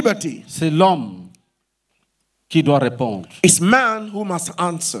 obtain liberty. C'est l'homme qui doit répondre. It's man who must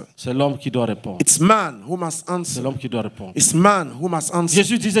answer. C'est l'homme qui doit répondre. It's man who must C'est answer. l'homme qui doit répondre. It's man who must answer.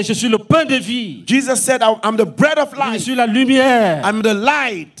 Jésus disait, je suis le pain de vie. Jesus said, I'm the bread of Je life. suis la lumière. I'm the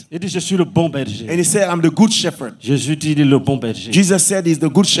light. Il dit, je suis le bon And berger. he said, I'm the good shepherd. Jésus dit, il est le bon berger. Jesus said he's the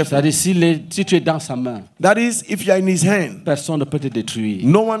good shepherd. C'est-à-dire, si tu es dans sa main, That is, if you are in his hand, personne ne peut te détruire.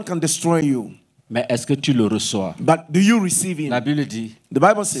 no one can destroy you. Mais est-ce que tu le reçois? But do you receive La him? Bible dit, The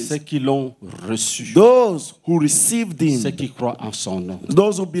Bible ceux says, qui l'ont reçu, those who received ceux him, qui croient en son nom,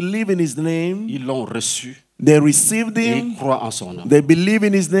 those who believe in his name, ils l'ont reçu they received et him, ils croient en son nom. they believe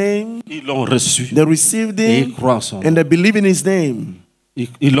in his name, Ils l'ont reçu they received et ils him, croient en son nom. and they believe in his name.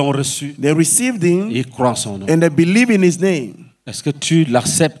 Ils l'ont reçu They received et him, ils croient en son nom. and they believe in his name. Est-ce que tu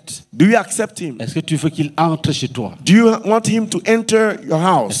l'acceptes? Do you accept him? Est-ce que tu veux qu'il entre chez toi? Do you want him to enter your Est-ce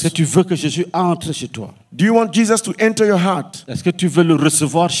house? que tu veux que Jésus entre chez toi? Do you want Jesus to enter your heart? Est-ce que tu veux le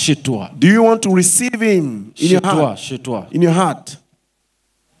recevoir chez toi? Do you want to receive him in Chez your toi, heart? chez toi. In your heart.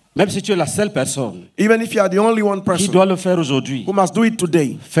 Même si tu es la seule personne Even if you are the only one qui person doit le faire aujourd'hui, who must do it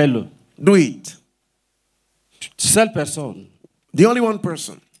today, fais-le. do it. Seule personne The only one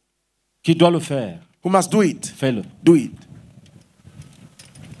person qui doit le faire, who must do it, fais-le. do it.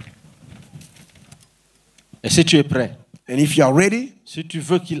 Et si tu es prêt, And if you are ready, si tu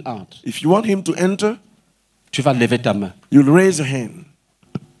veux qu'il entre, if you want him to enter, tu vas lever ta main. you'll raise your hand.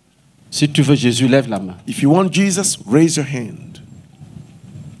 Si tu veux Jésus, lève la main. If you want Jesus, raise your hand.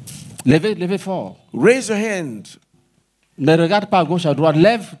 Levez fort. Raise your hand. Ne regarde pas à gauche, à droite.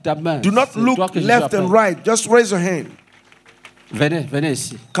 Lève ta main. Do not C'est toi look que Jésus left appelle. and right. Just raise your hand. Venez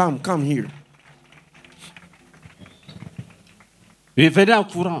ici. Come here. Oui, venez en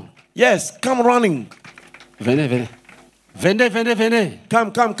courant. Yes, come running. Venez.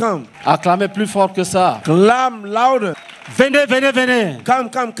 Come. Acclamez plus fort que ça. Clam louder. Venez.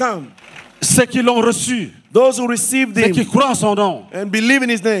 Come. Ceux qui l'ont reçu, Those who received ceux qui him croient en son nom, and believe in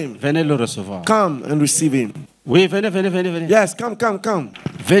his name, venez le recevoir. come and receive him. Oui, venez. Yes, come.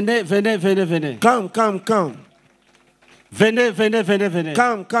 Venez. Come. Venez.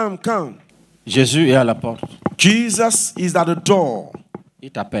 Come. Jésus est à la porte. Jesus is at the door.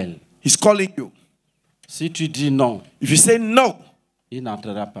 Il t'appelle. He's calling you. Si tu dis non, If you say no, il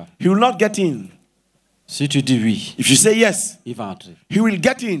n'entrera pas. he will not get in. Si tu dis oui, If you say yes, il va entrer. he will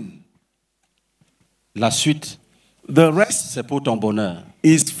get in. La suite, The rest c'est pour ton bonheur.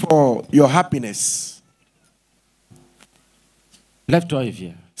 is for your happiness. Lève-toi et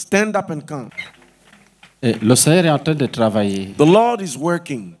viens. Stand up and come. Et le Seigneur est en train de travailler. The Lord is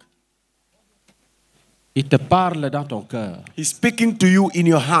working. Il te parle dans ton cœur. He's speaking to you in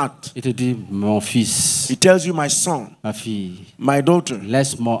your heart. Il te dit, mon fils, He tells you, my son, ma fille, my daughter,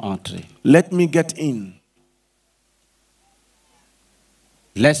 laisse-moi entrer. let me get in.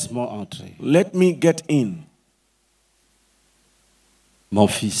 Laisse-moi entrer. Let me get in. Mon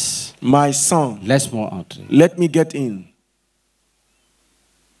fils, My son, laisse-moi entrer. let me get in.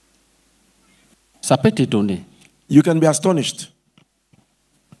 Ça peut t'étonner. You can be astonished.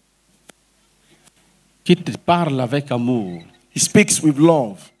 Qu'il te parle avec amour. He speaks with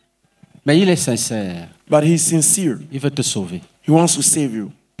love, Mais il est sincère. but he's sincere. Il veut te sauver. He wants to save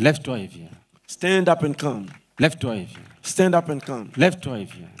you. Lève-toi et viens. Stand up and come. Lève-toi et viens. Stand up and come. Lève-toi et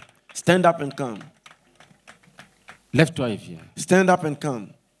viens. Stand up and come. Lève-toi et viens. Stand up and come.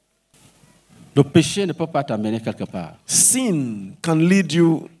 Le péché ne peut pas t'amener quelque part. Sin can lead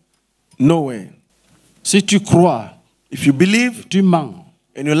you nowhere. Si tu crois, If you believe tu mens,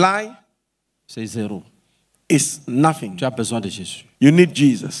 and you lie, c'est zéro. it's nothing. Tu as besoin de Jésus. You need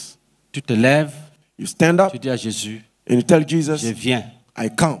Jesus. Tu te lèves, You stand up tu dis à Jésus, and you tell je Jesus, viens, I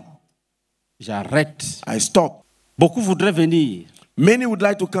come. j'arrête. I stop. Beaucoup voudraient venir Many would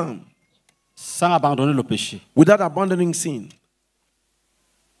like to come sans abandonner le péché. without abandoning sin.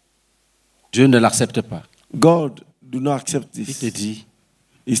 Dieu ne l'accepte pas. God do not accept Il te this. dit,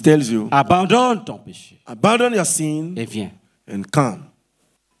 He tells you, abandonne ton péché abandon your sin et viens. and come.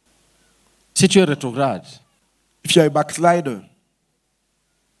 Si tu es rétrograde, If you are a backslider,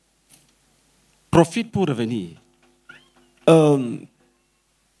 profite pour revenir.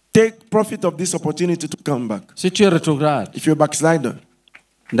 take profit of this opportunity to come back. Si tu es rétrograde, If you're a backslider,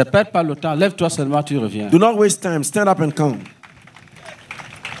 ne perds pas le temps. Lève-toi seulement, tu reviens. do not waste time. Stand up and come.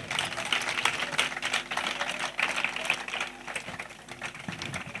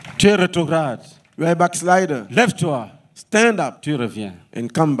 Tu es rétrograde. You are a backslider. Lève-toi, Stand up tu reviens. and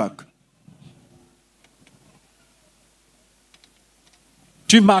come back.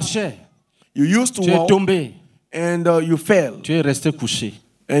 Tu marchais, You used to tu es walk tombé, and you fell tu es resté couché.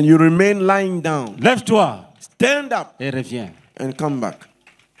 and you remain lying down. Lève-toi Stand up et reviens. and come back.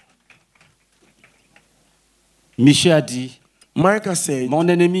 Michel a dit, Micah said, mon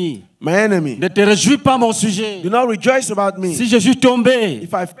ennemi, my enemy, ne te réjouis pas mon sujet. do not rejoice about me. Si je suis tombé, If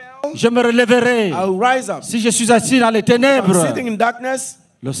I fell, je me relèverai. I will rise up. Si je suis assis dans les If ténèbres, I'm sitting in darkness,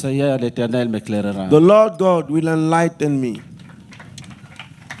 le Seigneur, l'Éternel m'éclairera. the Lord God will enlighten me.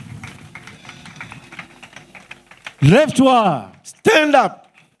 Lève-toi, Stand up.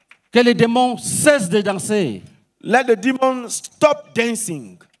 que les démons cessent de danser. Let the demon stop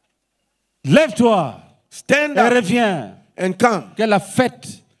dancing. Lève-toi Stand et up reviens. and come. Que la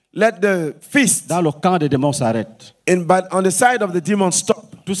fête Let the feast dans le camp des démons s'arrête. but on the side of the demon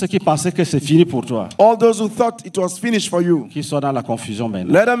stop. Tous ceux qui pensaient que c'est fini pour toi, All those who thought it was finished for you, qui sont dans la confusion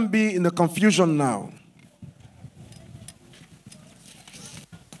maintenant. let them be in the confusion now.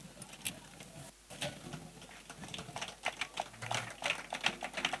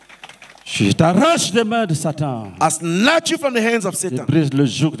 Je t'arrache des mains de Satan. I snatch you from the hands of Je Satan. brise le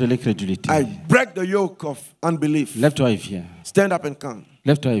joug de l'incrédulité. I break the yoke of unbelief. Lève-toi et viens. Stand up and come.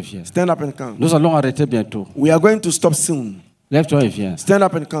 Lève-toi et viens. Stand up and come. Nous allons arrêter bientôt. We are going to stop soon. Lève-toi et viens. Stand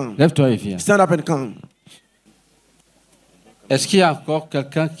up and come. Lève-toi et viens. Stand up and come. Est-ce qu'il y a encore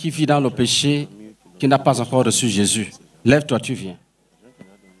quelqu'un qui vit dans le péché, qui n'a pas encore reçu Jésus? Lève-toi, tu viens.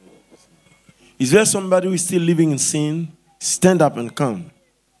 Is there somebody who is still living in sin? Stand up and come.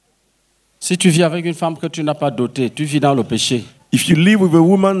 Si tu vis avec une femme que tu n'as pas dotée, tu vis dans le péché. If you live with a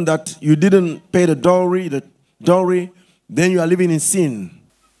woman that you didn't pay the dowry, then you are living in sin.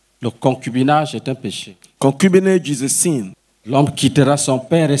 Le concubinage est un péché. Concubinage is a sin. L'homme quittera son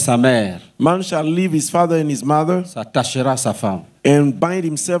père et sa mère, Man shall leave his father and his mother s'attachera à sa femme. and bind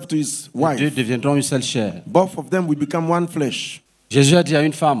himself to his Les deux wife. deviendront une seule chair. Both of them will become one flesh. Jésus a dit à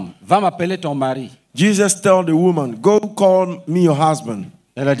une femme, va m'appeler ton mari. Jesus told the woman, go call me your husband.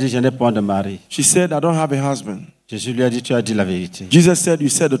 Elle a dit, je n'ai point de mari. She said, I don't have a husband. Jésus lui a dit, tu as dit la vérité. Jesus said, you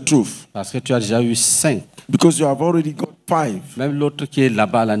said the truth. Parce que tu as déjà eu 5. Because you have already got 5. Même l'autre qui est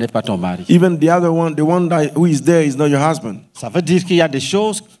là-bas, là, n'est pas ton mari. Even the other one, the one who is there is not your husband. Ça veut dire qu'il y a des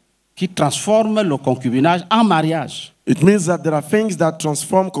choses qui transforment le concubinage en mariage. It means that there are things that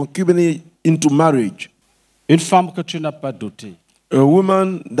transform concubinage into marriage. Une femme que tu n'as pas dotée A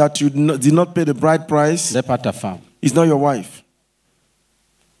woman that you did not pay the bride price n'est pas ta femme. is not your wife.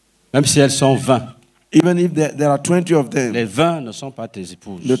 Même si elles sont 20. Even if there are 20 of them, Les 20 ne sont pas tes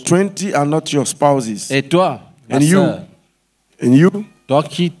épouses. the 20 are not your spouses. Et toi, ma And you, sœur, and you, toi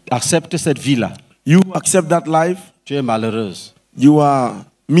qui acceptes cette vie-là, you accept that life, tu es malheureuse. you are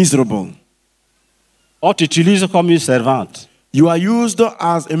miserable. On t'utilise comme une servante. You are used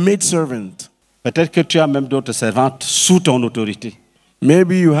as a maid servant. Peut-être que tu as même d'autres servantes sous ton autorité.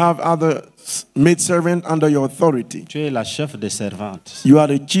 Maybe you have other maid servants under your authority. Tu es la chef des servantes. You are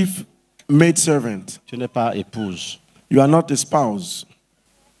the chief maid servant. Tu n'es pas épouse. You are not a spouse.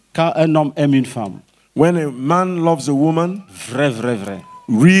 Quand un homme aime une femme, When a man loves a woman, vrai,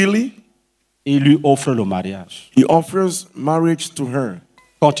 really, il lui offre le mariage. he offers marriage to her.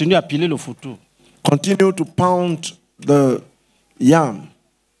 Continue à piler le foutu. Continue to pound the yam.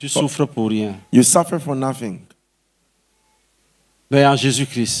 Tu souffres pour rien. You suffer for nothing. Mais en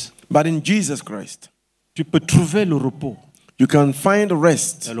Jésus-Christ, But in Jesus Christ, tu peux trouver le repos you can find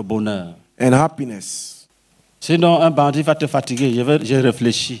rest et le bonheur. and happiness. Sinon, un bandit va te fatiguer. J'ai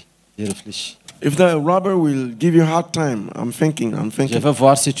réfléchi. If the robber will give you a hard time, I'm thinking. Je veux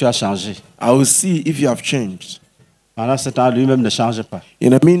voir si tu as changé. I will see if you have changed. Pendant ce temps, lui-même ne change pas.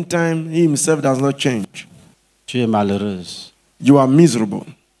 In the meantime, he himself does not change. Tu es malheureuse. You are miserable.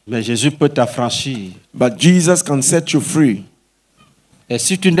 Mais Jésus peut t'affranchir. But Jesus can set you free. Et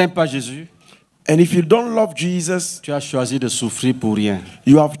si tu n'aimes pas Jésus, And if you don't love Jesus, tu as choisi de souffrir pour rien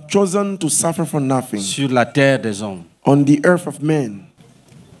you have chosen to suffer for nothing sur la terre des hommes. on the earth of men.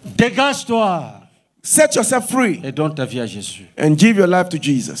 Dégage-toi Set yourself free et donne ta vie à Jésus. and give your life to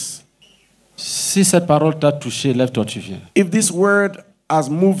Jesus. Si cette parole t'a touché, lève-toi, tu viens. If this word has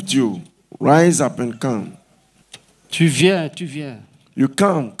moved you, rise up and come. Tu viens. You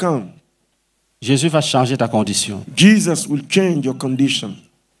come. Jésus va changer ta condition. Jesus will change your condition.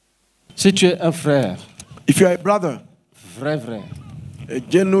 Si tu es un frère, If you are a brother, vrai, a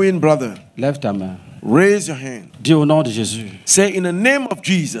genuine brother, lève ta main. raise your hand. Dis au nom de Jésus. Say, in the name of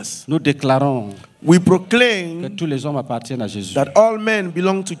Jesus, Nous déclarons we que proclaim tous les hommes appartiennent à Jésus. that all men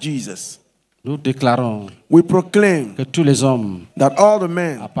belong to Jesus. Nous déclarons We proclaim que tous les hommes that all the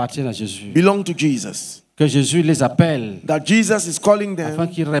men appartiennent à Jésus. belong to Jesus. Que Jésus les appelle That Jesus is calling afin them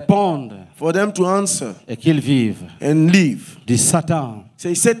qu'ils répondent for them to answer et qu'ils vivent. and live. Dis Satan,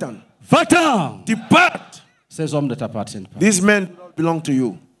 Say, Satan, va-t'en! depart. Ces hommes ne t'appartiennent pas. These men do not belong to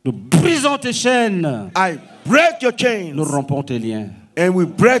you. Nous brisons tes chaînes. I break your Nous chains. rompons tes liens. And we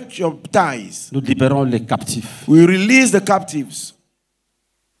break your ties. Nous libérons les captifs. We release the captives.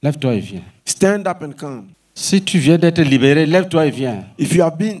 Lève-toi et viens. Stand up and come. Si tu viens d'être libéré, lève-toi et viens. If you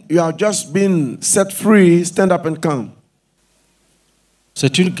have just been set free, stand up and come.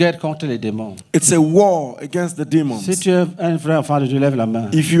 C'est une guerre contre les démons. It's a war against the demons. Si tu es un vrai enfant de Dieu, lève la main.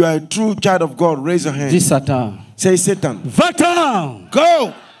 If you are a true child of God, raise your hand. Dis Satan. Say, Satan, Va-t'en!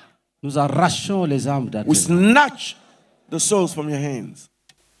 go! Nous arrachons les âmes We d'Adam. snatch the souls from your hands.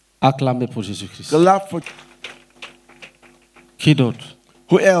 Acclamez pour Jésus-Christ. Clap for Qui d'autre?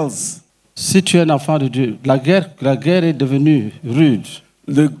 who else? Si tu es un enfant de Dieu, la guerre est devenue rude.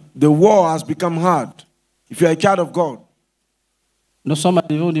 The war has become hard. If you are a child of God, Nous sommes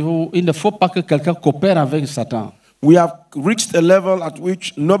arrivés au niveau où il ne faut pas que quelqu'un coopère avec Satan. we have reached a level at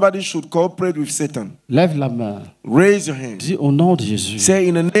which nobody should cooperate with Satan. Lève la main. Raise your hand. Dis au nom de Jésus. Say,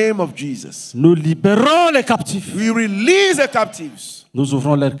 in the name of Jesus, Nous libérons les captifs. we release the captives. Nous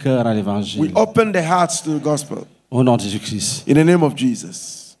ouvrons leur cœur à We l'évangile. open their hearts to the gospel. Au nom de Jésus-Christ. In the name of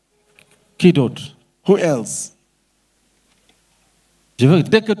Jesus. Qui d'autre? Who else?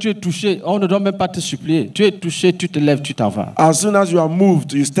 Dès que tu es touché, on ne doit même pas te supplier. Tu es touché, tu te lèves, tu t'en vas. As soon as you are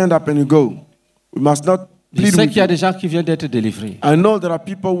moved, you stand up and you go. We must not Je plead sais with qu'il y a you. des gens qui viennent d'être délivrés. I know there are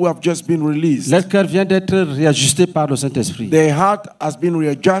people who have just been released. Leur cœur vient d'être réajusté par le Saint-Esprit. Their heart has been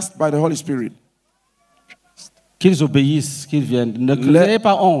readjusted by the Holy Spirit. Qu'ils obéissent, qu'ils viennent. Ne n'ayez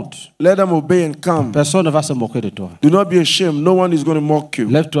pas honte. Let them obey and come. Personne ne va se moquer de toi. Do not be ashamed. No one is going to mock you.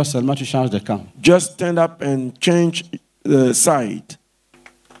 Lève-toi seulement, tu changes de camp. Just stand up and change the side.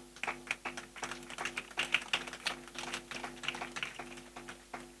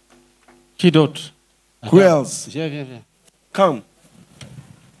 Qui d'autre? Who else? Viens. Come.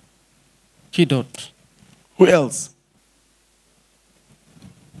 Qui d'autre? Who else?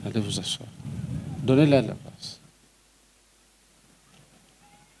 Allez vous asseoir. Donnez-leur la place.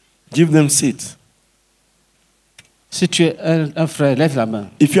 Give them seat. Si tu es un frère, lève la main.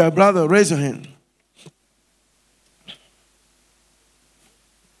 If you are a brother, raise your hand.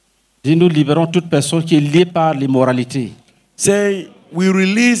 Dis, nous libérons toute personne qui est liée par l'immoralité. Say, we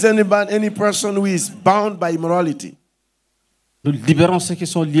release any person who is bound by immorality. Nous libérons ceux qui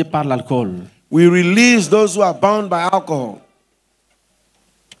sont liés par l'alcool. We release those who are bound by alcohol.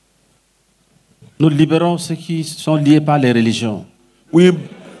 Nous libérons ceux qui sont liés par les religions. We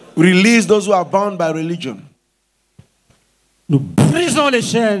release those who are bound by religion. Nous brisons les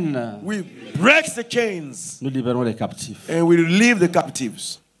chaînes. We break the chains Nous libérons les captifs. and we relieve the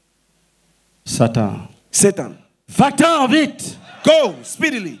captives. Satan. Satan, Va-t'en vite. go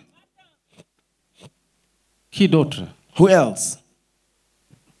speedily. Qui d'autre? Who else?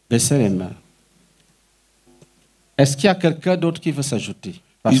 Baissez les mains. Est-ce qu'il y a quelqu'un d'autre qui veut s'ajouter?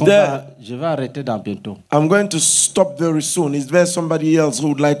 Parce Is que there- je vais arrêter dans bientôt. I'm going to stop very soon. Is there somebody else who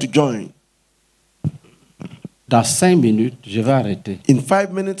would like to join? Dans 5 minutes, je vais arrêter. In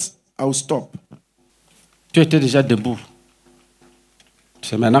 5 minutes, I will stop. Tu étais déjà debout.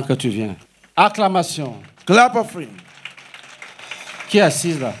 C'est maintenant que tu viens. Acclamation. Clap offering. Qui est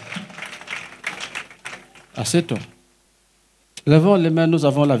assise là? Assieds-toi. Levons les mains, nous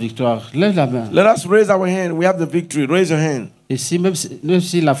avons la victoire. Lève la main. Let us raise our hand. We have the victory. Raise your hand. Et si même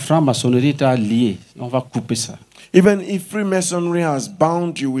si la franc-maçonnerie t'a lié, on va couper ça. Even if Freemasonry has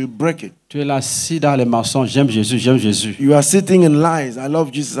bound you, we'll break it. Tu es là assis dans les mensonges. J'aime Jésus, j'aime Jésus. You are sitting in lies. I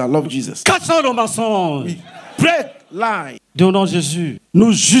love Jesus. I love Jesus. Cassons nos mensonges. We break lies. Dis au nom de Jésus.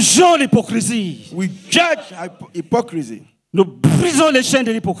 Nous jugeons l'hypocrisie. We judge hypocrisy. Nous brisons les chaînes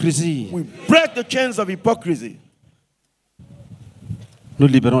de l'hypocrisie. We break the chains of hypocrisy. Nous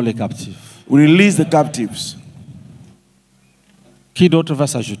libérons les captifs. We release the captives. Qui d'autre va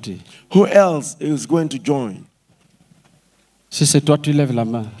s'ajouter? Who else is going to join? Si c'est toi, tu lèves la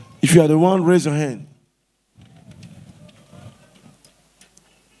main. If you are the one, raise your hand.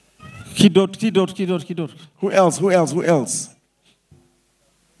 Qui d'autre? Who else?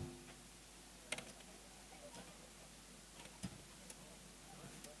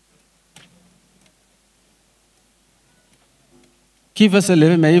 Qui veut se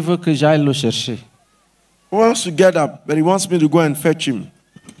lever, mais il veut que j'aille le chercher. Who wants to get up, but he wants me to go and fetch him?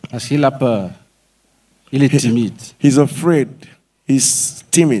 Parce qu'il a peur. Il est timide. He's afraid. He's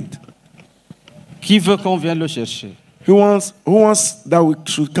timid. Qui veut qu'on vienne le chercher? Who wants that we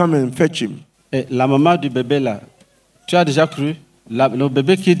should come and fetch him? Et la maman du bébé là, tu as déjà cru? Le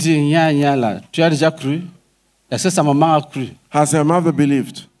bébé qui dit nya nya là, tu as déjà cru? Est-ce que sa maman a cru? Has her mother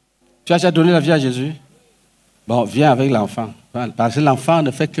believed? Tu as déjà donné la vie à Jésus? Bon, viens avec l'enfant. Parce que l'enfant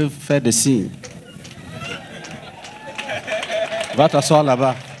ne fait que faire des signes. Va t'asseoir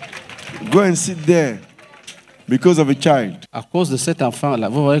là-bas. Go and sit there. Because of a child. À cause de cet enfant-là,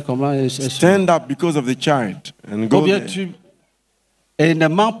 vous voyez comment elle Stand up because of the child and go Combien there. Et ne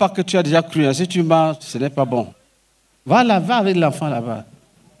mens pas que tu as déjà cru. Si tu mens, ce n'est pas bon. Va là, va avec l'enfant là-bas.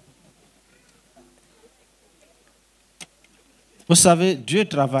 Vous savez, Dieu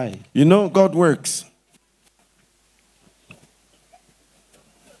travaille. You know, God works.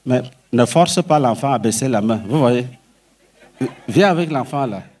 Mais ne force pas l'enfant à baisser la main. Vous voyez? Viens avec l'enfant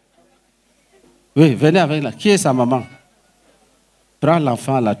là. Oui, venez avec là. Qui est sa maman? Prends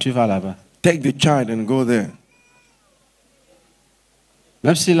l'enfant là, tu vas là-bas. Take the child and go there.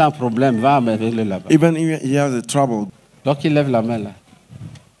 Même s'il a un problème, va avec lui là-bas. Even if he has a trouble. Donc il lève la main là.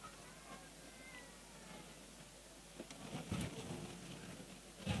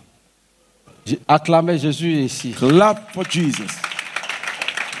 Acclamez Jésus ici. Clap for Jesus.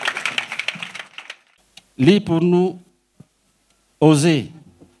 Lis pour nous. Osez.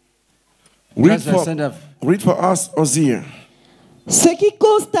 Read for us, Hosea. Ce qui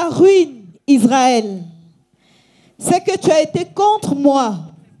cause ta ruine, Israël, c'est que tu as été contre moi,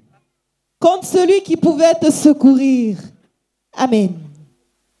 contre celui qui pouvait te secourir. Amen.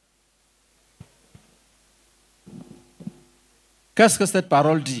 Qu'est-ce que cette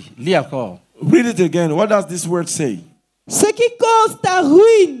parole dit? Lis encore. Read it again. What does this word say? Ce qui cause ta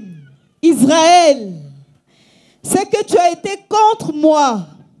ruine, Israël, c'est que tu as été contre moi,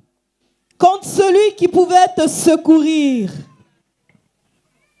 contre celui qui pouvait te secourir.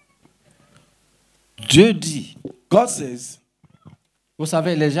 Dieu dit. God says. Vous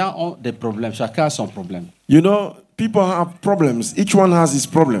savez, les gens ont des problèmes. Chacun a son problème. You know, people have problems. Each one has his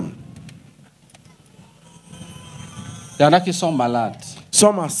problem. Il y en a qui sont malades.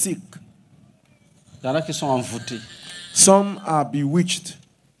 Some are sick. Il y en a qui sont envoûtés. Some are bewitched.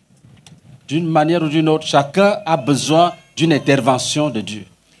 D'une manière ou d'une autre, chacun a besoin d'une intervention de Dieu.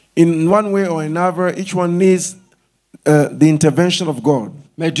 In one way or another, each one needs the intervention of God.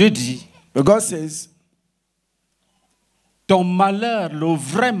 Mais Dieu dit, but God says, ton malheur, le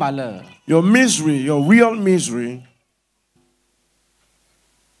vrai malheur, your misery, your real misery,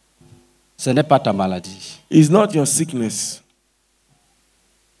 ce n'est pas ta maladie. Is not your sickness.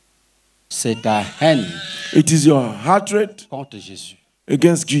 C'est ta haine. It is your hatred contre Jésus.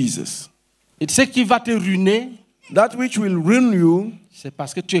 Against Jesus. Et ce qui va te ruiner, that which will ruin you, c'est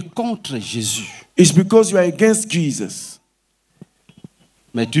parce que tu es contre Jésus. It's because you are against Jesus.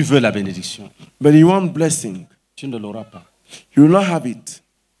 Mais tu veux la bénédiction. But you want blessing. Tu ne l'auras pas. You will not have it.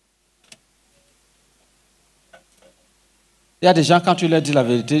 Il y a des gens, quand tu leur dis la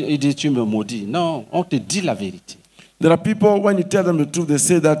vérité, ils disent tu me maudis. Non, on te dit la vérité. There are people, when you tell them the truth, they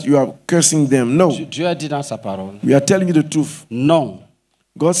say that you are cursing them. No. Dieu a dit dans sa parole. We are telling you the truth. Non.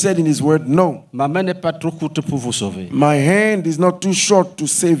 God said in His word, no. Ma main n'est pas trop courte pour vous sauver. My hand is not too short to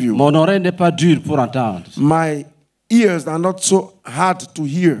save you. Mon oreille n'est pas dure pour entendre. My ears are not so hard to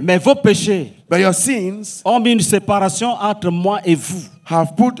hear. Mais vos péchés, but your sins, ont mis une séparation entre moi et vous.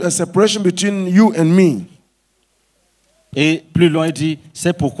 Have put a separation between you and me. Et plus loin, il dit,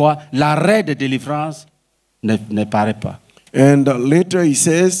 c'est pourquoi l'arrêt de délivrance ne paraît pas. And later he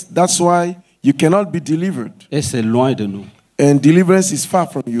says, that's why you cannot be delivered. Et c'est loin de nous. And deliverance is far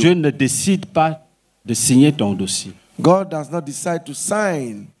from you. Dieu ne décide pas de signer ton dossier. God does not decide to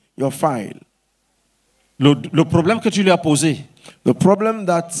sign your file. Le problème que tu lui as posé, the problem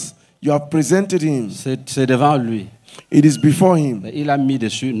that you have presented him, c'est devant lui. It is before him. Il a mis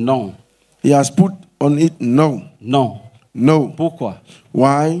dessus non. He has put on it no. Non. No. Pourquoi?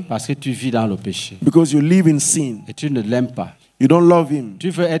 Why? Parce que tu vis dans le péché. Because you live in sin. Et tu ne l'aimes pas. You don't love him. Tu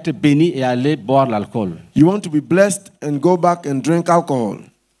veux être béni et aller boire l'alcool. You want to be blessed and go back and drink alcohol.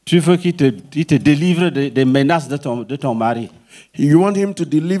 Tu veux qu'il te délivre des menaces de ton mari. You want him to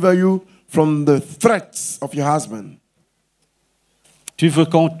deliver you from the threats of your husband. Tu veux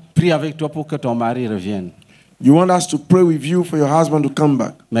qu'on prie avec toi pour que ton mari revienne. You want us to pray with you for your husband to come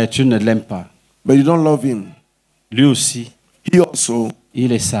back. Mais tu ne l'aimes pas. But you don't love him. Lui aussi. He also.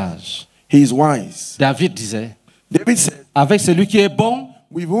 Il est sage. He is wise. David disait. David said. Avec celui qui est bon.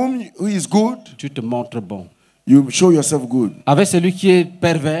 With whom who is good. Tu te montres bon. You show yourself good. Avec celui qui est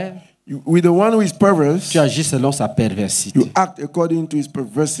pervers. With the one who is perverse. Tu agis selon sa perversité. You act according to his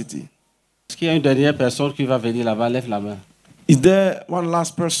perversity. Est-ce qu'il y a une dernière personne qui va venir là-bas? Lève la main. Is there one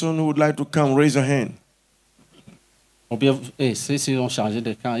last person who would like to come? Raise your hand. Ou bien, ceux qui ont changé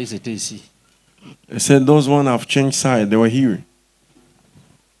de camp, ils étaient ici. They said those one have changed side. They were here.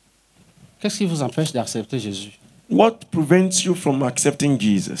 Qu'est-ce qui vous empêche d'accepter Jésus? What prevents you from accepting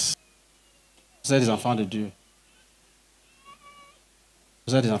Jesus? Vous êtes des enfants de Dieu.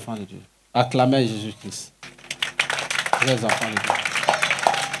 Vous êtes des enfants de Dieu. Acclamez Jésus-Christ. Vous êtes des enfants de Dieu.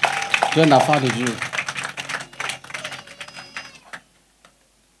 Tu es un enfant de Dieu.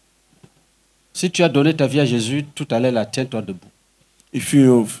 Si tu as donné ta vie à Jésus, tout à l'heure, là, tiens-toi debout. If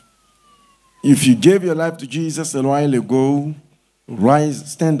you gave your life to Jesus a while ago, rise,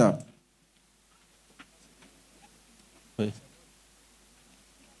 stand up. Oui.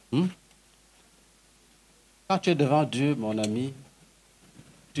 Quand tu es devant Dieu, mon ami,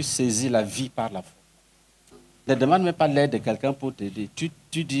 tu saisis la vie par la foi. Ne demande même pas l'aide de quelqu'un pour t'aider.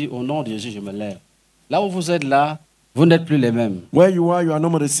 Tu dis, au nom de Jésus, je me lève. Là où vous êtes là, vous n'êtes plus les mêmes. Where you are no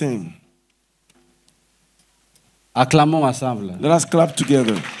more the same. Acclamons ensemble. Let us clap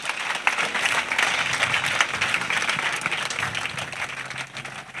together.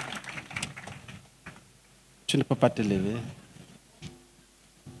 Tu ne peux pas te lever.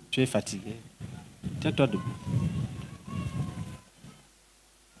 Tu es fatigué. Tiens-toi debout.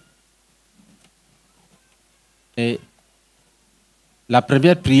 Et la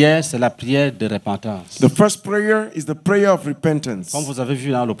première prière, c'est la prière de repentance. The first prayer is the prayer of repentance, Comme vous avez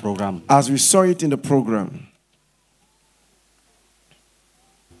vu dans le programme. as we saw it in the program.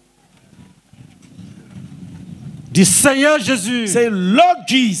 Dis Seigneur Jésus, Say, Lord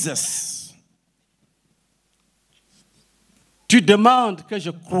Jesus, tu demandes que je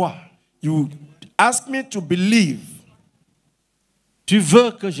croie. you ask me to believe. Tu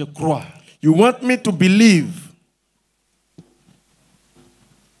veux que je croie. You want me to believe.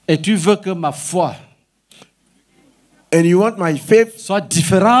 Et tu veux que ma foi And you want my faith soit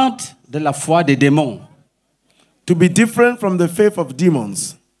différente de la foi des démons. to be different from the faith of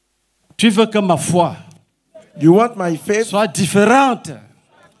demons. Tu veux que ma foi You want my faith soit différente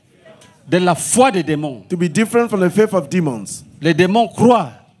de la foi des démons. to be different from the faith of demons. Les démons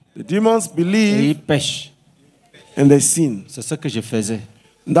croient The demons et believe ils pêchent. and they sin. C'est ce que je faisais.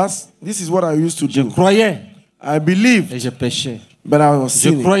 This is what I used to Je do. croyais I believed, et je péchais. but I was Je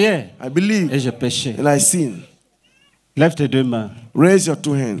sinning. croyais I believed et je péchais. and I sinned. Lève tes deux mains. Raise your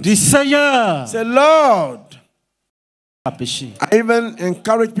two hands. Dis Seigneur, Say, Lord, à péché. I even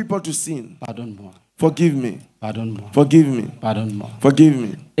encourage people to sin. Pardonne-moi. Forgive me. Pardonne-moi. Forgive me. Pardonne-moi. Forgive me.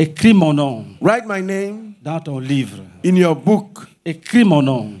 Écris mon nom Write my name dans ton livre. in your book. Écris mon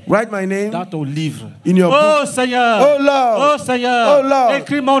nom Write my name dans ton livre. in your Oh book. Seigneur. Oh Lord. Oh Seigneur. Oh Lord.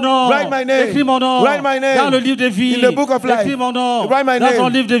 Écris mon nom. Write my name. Écris mon nom. Write my name. Dans le livre de vie. In the book of life. Écris mon nom. Write my dans name. ton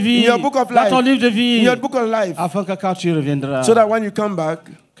livre de vie. In your book of dans life. ton livre de vie. In your book of life. Afin que quand tu reviendras, So that when you come back,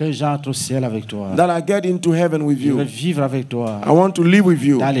 que j'entre au ciel avec toi. that I get into heaven with Je veux you. vivre avec toi I want to live with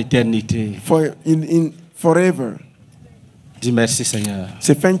you dans l'éternité. in forever. Dis merci Seigneur.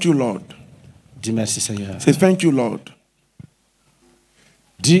 Say thank you, Lord. Dis merci Seigneur. Say thank you, Lord.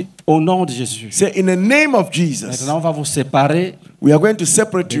 Dis au nom de Jésus. Say in the name of Jesus. Maintenant, on va vous séparer We are going to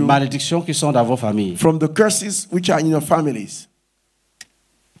separate des you malédictions qui sont dans vos familles. from the curses which are in your families.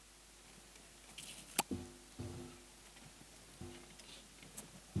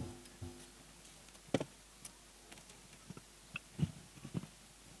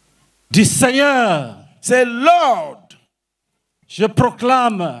 Dis Seigneur, Say, Lord, je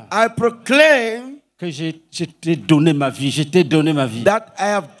proclame I proclaim que je t'ai donné ma vie, je t'ai donné ma vie. that I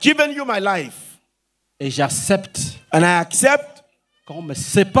have given you my life, Et j'accepte and I accept qu'on me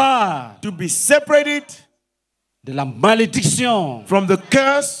sépare to be separated de la malédiction from the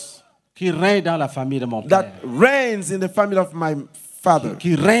curse qui règne dans la famille de mon that père. reigns in the family of my father,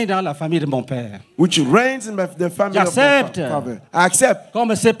 Qui règne dans la famille de mon père. which reigns in the family of my J'accepte. father. I accept Qu'on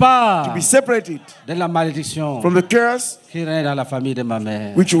me to sépare be separated de la malédiction from the curse qui règne dans la famille de ma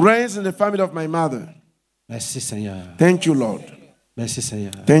mère. which reigns in the family of my mother. Merci Seigneur. Thank you, Lord. Merci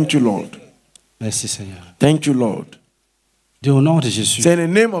Seigneur. Thank you, Lord. Merci Seigneur. Thank you, Lord. Dis au nom de Jésus. Say in the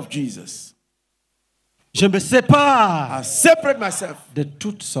name of Jesus, Je me sépare I separate myself de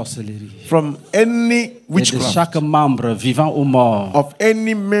toute sorcellerie. from any Et de witchcraft, chaque membre vivant ou mort. of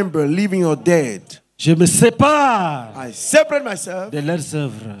any member living or dead. Je me sépare I separate myself de leurs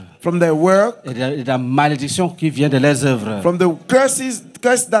œuvres from their work, et de la malédiction qui vient de leurs œuvres. from the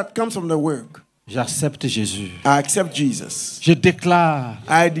curse that comes from the work. J'accepte Jésus. I accept Jesus. Je déclare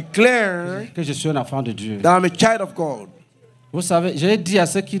I declare que je suis un enfant de Dieu. that I'm a child of God. Vous savez, j'ai dit à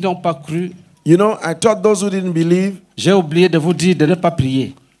ceux qui n'ont pas cru, You know, I taught those who didn't believe, j'ai oublié de vous dire de ne pas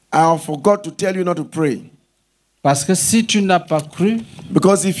prier. I forgot to tell you not to pray. Parce que si tu n'as pas cru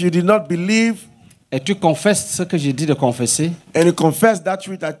Because if you did not believe et tu confesses ce que j'ai dit de confesser, and you confess that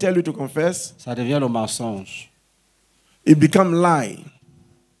truth I tell you to confess, ça devient le mensonge. it becomes lie.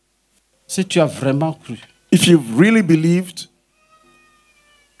 Si tu as vraiment cru, If you've really believed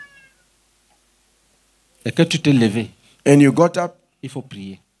et que tu t'es levé, and you got up, il faut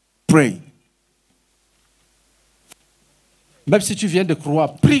prier. pray. Même si tu viens de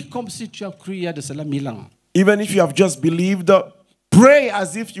croire, prie comme si tu as cru il y a de cela 1000 ans. Even if you have just believed, pray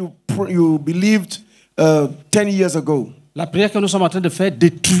as if you you believed 10 years ago. La prière que nous sommes en train de faire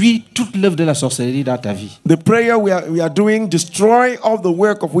détruit toute l'œuvre de la sorcellerie dans ta vie. The prayer we are doing destroy all the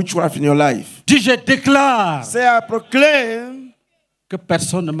work of witchcraft in your life. Dis, je déclare Say, I proclaim que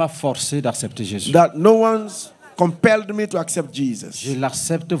personne ne m'a forcé d'accepter Jésus. that no one's compelled me to accept Jesus. Je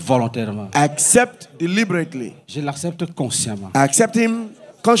l'accepte volontairement. I accept deliberately. Je l'accepte consciemment. I accept him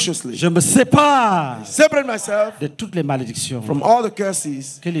consciously. Je me sépare Separate myself de toutes les malédictions from all the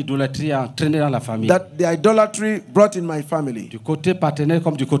curses que l'idolâtrie a entraînées dans la famille. that the idolatry brought in my family. Du côté paternel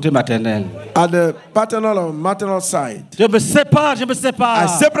comme du côté maternel. At the paternal or maternal side. Je me sépare. I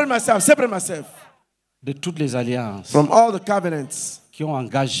separate myself De toutes les alliances from all the covenants qui ont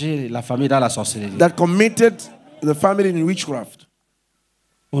engagé la famille dans la sorcellerie. that committed the family in witchcraft.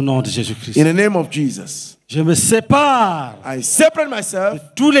 Au nom de Jésus-Christ. In the name of Jesus. Je me sépare I separate de myself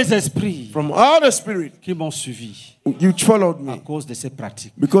tous les esprits from all the spirit qui m'ont suivi you followed à me cause de ces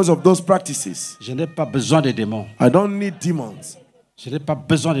pratiques. because of those practices. Je n'ai pas besoin de démons. I don't need demons. Je n'ai pas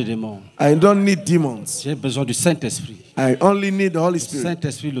besoin de démons. I don't need demons. J'ai besoin du Saint-Esprit. I only need the Holy Le Spirit.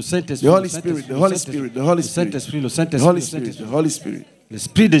 Saint-Esprit, le Saint-Esprit, The le Holy Spirit, the Holy Spirit, the Holy Spirit. Saint-Esprit, le The Saint-Esprit, Holy le Spirit, the Saint-Esprit. Holy Spirit.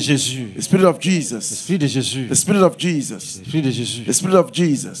 L'Esprit de Jésus. The Spirit of Jesus. L'Esprit de Jésus. The Spirit of Jesus. L'Esprit de Jésus. The Spirit of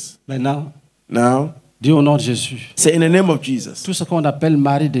Jesus. Maintenant, Now, dis au nom de Jésus. say in the name of Jesus. Tout ce qu'on appelle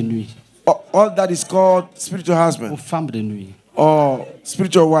mari de nuit All that is called spiritual ou husband femme de nuit, or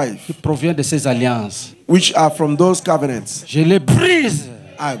spiritual wife, qui provient de ces alliances, which are from those covenants, je les brise.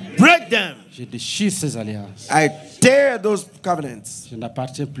 I break them. Je déchire ces alliances. I tear those covenants. Je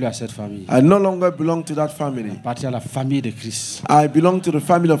n'appartiens plus à cette famille. I no longer belong to that family. J'appartiens à la famille de Christ. I belong to the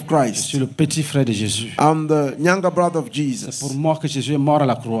family of Je Christ. suis le petit frère de Jésus. I'm the younger brother of C'est Jesus. pour moi que Jésus est mort à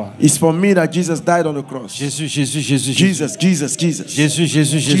la croix. It's for me that Jesus died on the cross. Jésus, Jésus, Jésus, Jésus. Jesus, Jesus, Jesus. Jésus,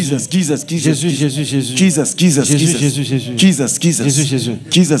 Jésus, Jésus. Jesus, Jesus, Jesus. Jésus, Jésus, Jésus. Jesus, Jesus, Jésus, Jesus. Jésus, Jésus. Jesus, Jesus. Jésus, Jésus.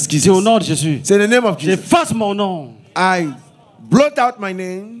 Jesus, Dis au Jesus. nom de Jésus. Say the name of Jesus. J'efface mon nom I blot out my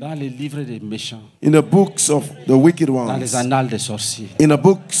name dans les livres des méchants, in the books of the wicked dans les ones. annales des sorciers. In the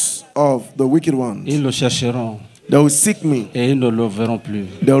books of the wicked ones. Ils le chercheront They will seek me. et ils ne le verront plus.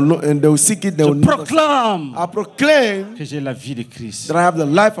 And they will seek it. They Je will never. proclame I proclaim que j'ai la vie de Christ. that I have the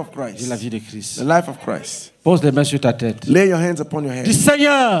life of J'ai la Christ. vie de Christ. The life of Christ. Pose les mains sur ta tête. Lay your hands upon your Dis head.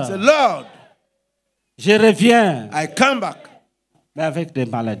 Seigneur, Say, Lord, je reviens, I come back, mais avec des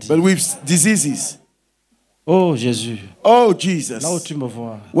maladies. but with diseases. Oh Jésus, Oh, là où Jesus, tu me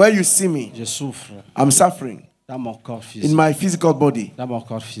vois, where you see me, je souffre I'm suffering dans mon corps in physique. my physical body. Dans mon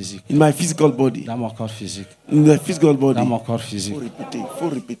corps physique. In my physical body. Dans mon corps physique. In the physical body. Dans mon corps physique. Faut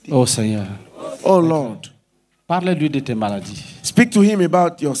répéter. Oh Seigneur, Oh, Lord. parle-lui de tes maladies. Speak to him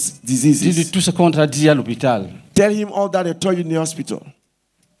about your Dis-lui diseases. tout ce qu'on t'a dit à l'hôpital. Tell him all that they told you in the hospital.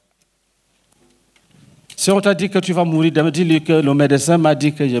 Si on t'a dit que tu vas mourir demain, dis-lui que le médecin m'a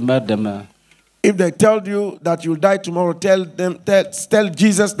dit que je meurs demain. If they tell you that you'll die tomorrow, tell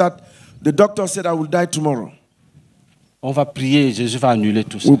Jesus that the doctor said I will die tomorrow. On va prier et Jésus va annuler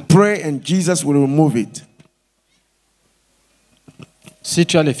tout ça. We'll pray and Jesus will remove it. Si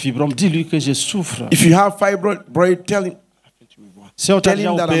tu as les fibromes, dis-lui que je souffre. If you have fibroid, tell him. Si on t'a Tell déjà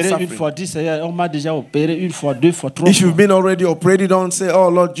him that I'm opéré une suffering. fois, dis Seigneur, on m'a déjà opéré une fois, deux fois, trois If fois. you've been already operated on, say,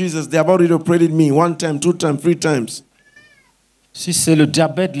 oh Lord Jesus, they have already operated me 1 time, 2 times, 3 times. Si c'est le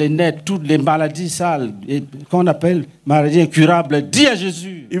diabète, les nerfs, toutes les maladies sales, qu'on appelle maladies incurables, dis à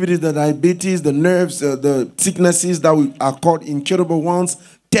Jésus. If it is the diabetes, the nerves, the sicknesses that are called incurable ones,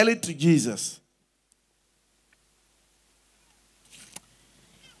 tell it to Jesus.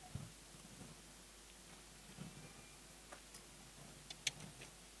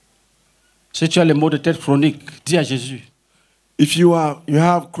 Si tu as les maux de tête chroniques, dis à Jésus. If you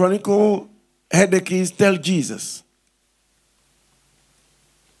have chronic headaches, tell Jesus.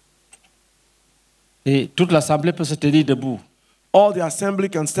 Et toute l'assemblée peut se tenir debout. All the assembly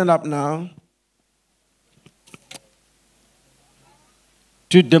can stand up now.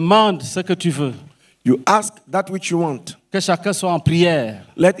 Tu demandes ce que tu veux. You ask that which you want. Que chacun soit en prière.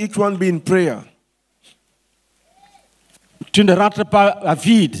 Let each one be in prayer. Tu ne rentres pas à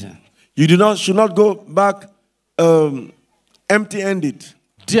vide. You should not go back empty-handed.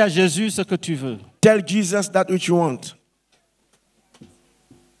 Dis à Jésus ce que tu veux. Tell Jesus that which you want.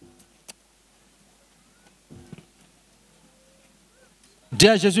 Dis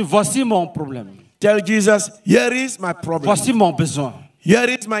à Jésus, voici mon problème. Tell Jesus, here is my problem. Voici mon besoin. Here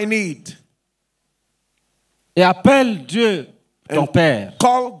is my need. Et appelle Dieu, ton Père.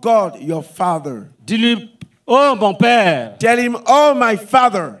 Call God your Father. Dis-lui, oh mon Père, Tell him, oh my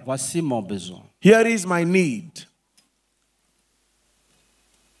Father, voici mon besoin. here is my need.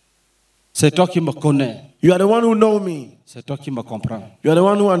 C'est toi qui me connais. You are the one who know me. C'est toi qui me comprends. You are the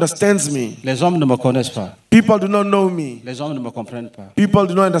one who understands me. Les hommes ne me connaissent pas. People do not know me. Les hommes ne me comprennent pas. People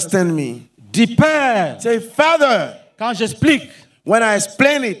do not understand me. Dis Père. Say, Father, Quand j'explique, when I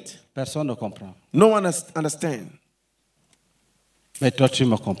explain it, personne ne comprend. no one understands. Mais toi, tu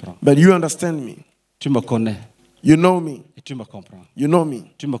me comprends. But you understand me. Tu me connais. You know me. Et tu me comprends. You know me.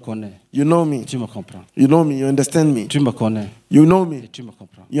 Tu me connais. You know me. Et tu me comprends. You know me. You understand me. Tu me connais. You know Et me. tu me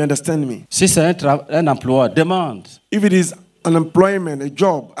comprends. You understand me. Si c'est un emploi, demande. If it is an employment, a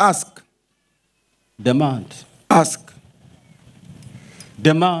job, ask. Demande. Ask.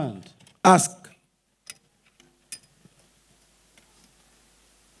 Demande. Ask.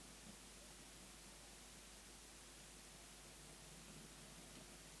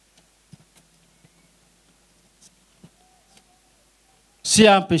 S'il y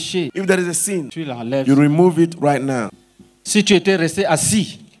a un péché, If there is a sin, tu l'enlèves. you remove it right now. Si tu étais resté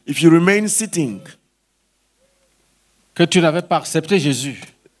assis, If you remain sitting que tu n'avais pas accepté Jésus,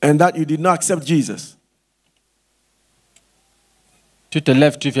 and that you did not accept Jesus, tu te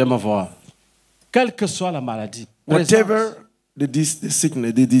lèves, tu viens me voir. Quelle que soit la maladie, whatever the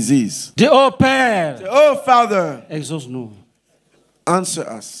sickness, the disease, dis, oh Père, say, oh Father, exauce-nous. answer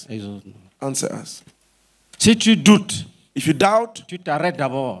us. Exauce-nous. Answer us. Si tu doutes, If you doubt, tu t'arrêtes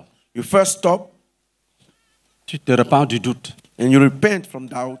d'abord. you first stop Tu te repens du doute and you repent from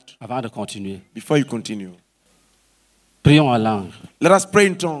doubt avant de continuer. before you continue. Prions en langue. Let us pray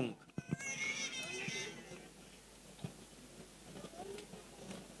in tongue.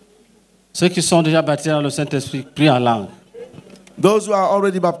 Ceux qui sont déjà baptisés dans le Saint-Esprit, prient en langue. Those who are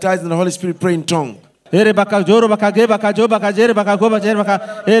already baptized in the Holy Spirit, pray in tongue. Ere baka joro baka ge baka jo baka jere baka go baka jere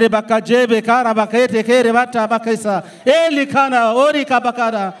baka ere baka jebe kara baka ete kere bata baka isa eli kana ori ka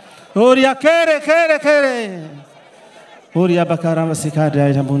bakara ori akere kere ori abakara masikada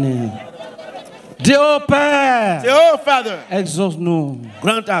itambuni. Dis au Père, Say, oh Father, exauce-nous,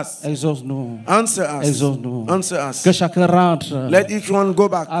 grant us, exauce-nous, answer us, exauce-nous. answer us. Que chacun rentre Let each one go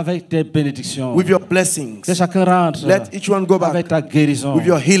back avec tes bénédictions. with your blessings. Que chacun rentre Let each one go avec back ta guérison. with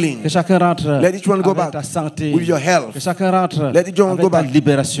your healing. Que chacun rentre Let each one go avec back ta santé. with your health. Que chacun rentre Let each one avec go ta back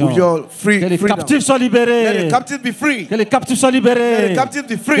libération. with your Que freedom. les captifs soient Let libérés. the captive be free. Que les captifs soient libérés. Let the captive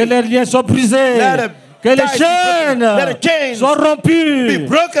be free. Que les liens soient brisés. Let the Que les ties be broken. Let the chaînes chains soient rompues. be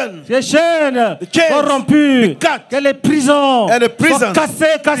broken. Que les chaînes The chains soient rompues. be cut. Que les prisons And the prisons soient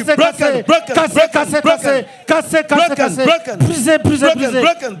cassées, cassées, be broken, cassées. broken, Cassées, broken, cassées, broken. cassées. Cassées, Broken, cassées, cassées. broken. Brisées, brisées, Broken, brisées.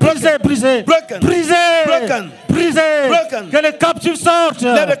 broken, Brisées, brisées. broken. Brisées. Broken. Brisées. Broken. Que les captifs sortent.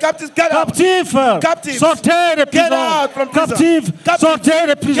 Let the captives get out. Captives. Sortez des prisons. Get out from prison. Captifs, Captives. sortez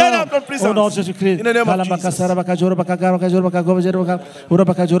des prisons. Get out from prisons. Au nom de Jésus-Christ. In the name of Jesus.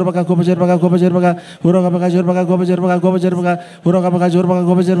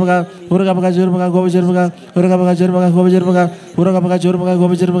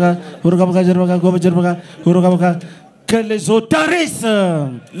 Que les eaux tarissent.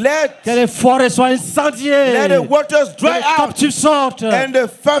 Let Que les forêts soient incendiées. Let the waters Que dry les out captifs sortent. and the Que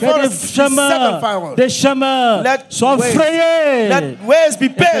fire des be set on des fire. chemins Let soient ways- frayés. Let ways be Et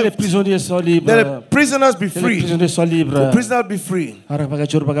que les paved. prisonniers soient libres. Let the prisoners be Que les free. prisonniers soient libres. The prisoners be free.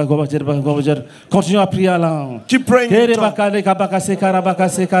 Continuez à prier à l'âme. Keep praying in tongues.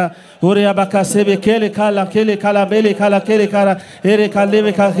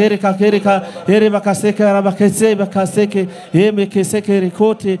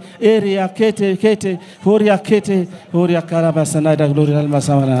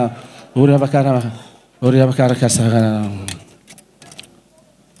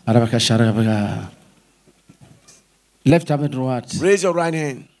 Lève ta main droite. Raise your right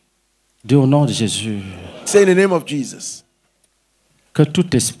hand. Dis au nom de Jésus Say in the name of Jesus. que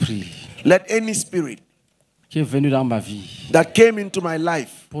tout esprit Let any spirit qui est venu dans ma vie that came into my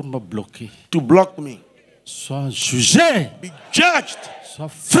life pour me bloquer to block me soit jugé, be judged, soit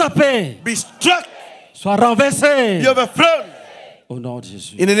frappé, be struck, soit renversé be overthrown au nom de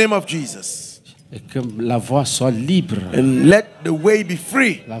Jésus. in the name of Jesus. Et que la voie soit libre. And let the way be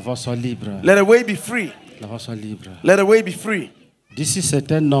free. La voie soit libre. Let the way be free. La voie soit libre. Let the way be free. D'ici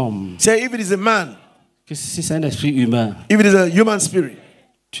c'est un homme, Say if it is a man, que si c'est un esprit humain, if it is a human spirit,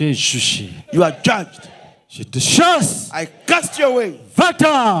 tu es jugé. you are judged. Je te chasse. I cast your way.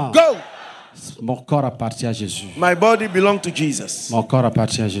 Va-t'en. Go. Mon corps appartient à Jésus. My body belongs to Jesus. Mon corps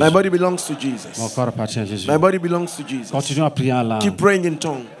appartient à Jésus. My body belongs to Mon Jesus. corps appartient à Jésus. My body belongs to Jesus. Continuons à prier en langue. Keep praying in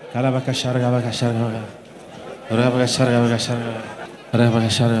tongue.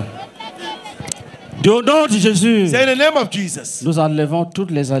 Au nom de Jésus, Say in the name of Jesus. nous enlevons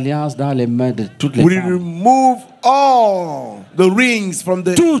toutes les alliances dans les mains de toutes les We femmes. remove all the rings from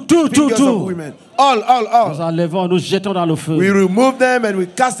the fingers of women. All. Nous enlevons, nous jetons dans le feu. We remove them and we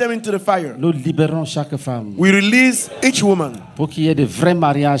cast them into the fire. Nous libérons chaque femme We release each woman pour qu'il y ait de vrais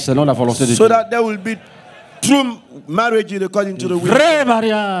mariages selon la volonté de so Dieu. that there will be true marriages according to the will. Vrais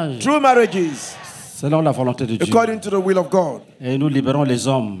mariages True marriages selon la volonté de Dieu. according to the will of God. Et nous libérons les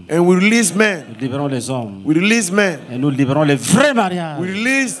hommes. And we release men. Nous libérons les hommes. We release men. Et nous libérons les vrais mariages We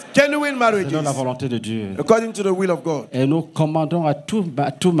release genuine marriages selon la volonté de Dieu. according to the will of God. Et nous commandons à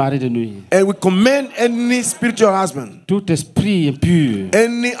tout mari de nuit, And we command any spiritual husband, tout esprit impur,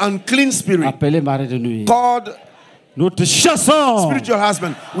 any unclean spirit appelé mari de nuit, called nous te chassons. spiritual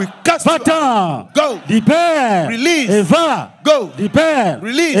husband. We cast you out. Va-t'en, Go. libère, Release. et va, Go. libère,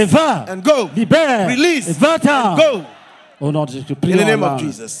 Release. et va, And go. libère, Release. et va-t'en. And go. Au nom de Jésus, In the name of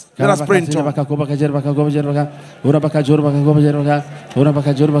Jesus. Let us pray in tongues.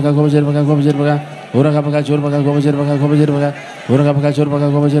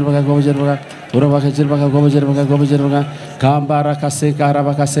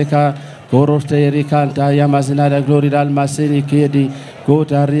 Korosteri kanta yamazina da glory dal masini kedi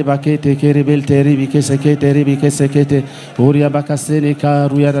kota riba kete keribel teribi kesekete ribi kesekete uria bakaseni ka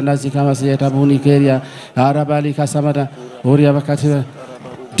ruya da nazika masiyata buni keria arabali kasamada uria bakati.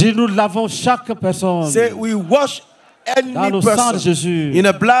 Dis nous lavons chaque personne Say we wash any dans le sang de person Jésus. in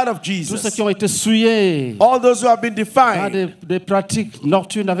the blood of Tous ceux Jesus. qui ont été souillés All those who have been dans defined des pratiques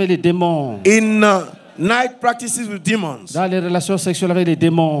nocturnes avec les démons, in night practices with demons, dans les relations sexuelles avec les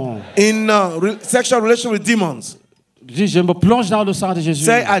démons. in sexual relations with demons. Dis, je me plonge dans le sang de Jésus.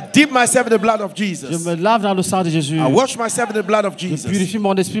 Say, I dip myself in the blood of Je Jesus. me lave dans le sang de Jésus. I wash myself in the blood of Je Jesus. purifie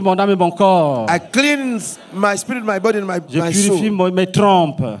mon esprit, mon âme et mon corps. I cleanse my spirit, my body, and my Je purifie soul. mes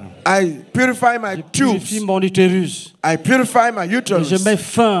trompes. I purify my Je purifie tubes. mon utérus. I purify my Et je uterus. mets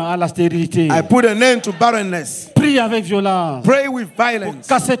fin à la stérilité. I put an end to barrenness. Prie avec violence. Pray with violence.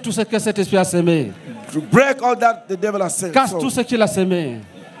 Casser tout ce que cet esprit a sémé. To break all that the devil has said. Casse tout ce qu'il a sémé.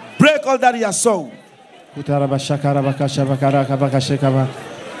 Break all that he has sown.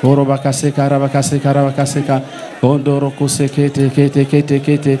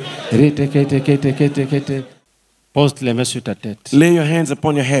 Pose les mains sur ta tête. Lay your hands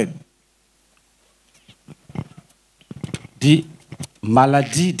upon your head. Dis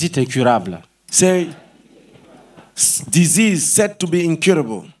maladie dite incurable. Say, disease said to be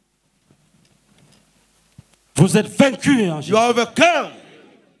incurable. Vous êtes vaincus en Jésus. You are overcome.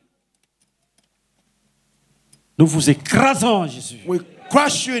 Nous vous écrasons en Jésus. We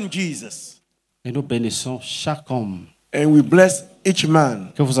crush you in Jesus. Et nous bénissons chaque homme And we bless each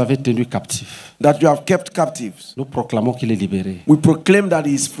man que vous avez tenu captif. that you have kept captives. Nous proclamons qu'il est libéré. We proclaim that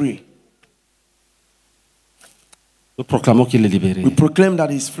he is free. Nous proclamons qu'il est libéré. We proclaim that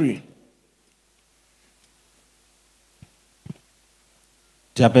he is free.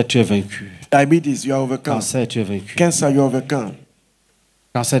 Diabète, tu es vaincu. Diabetes, you are overcome. Cancer, tu es vaincu. Cancer, you are overcome.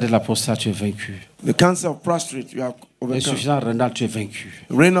 Cancer de la prostate, tu es vaincu. The cancer of prostate, you are overcome. Insuffisance rénale, tu es vaincu.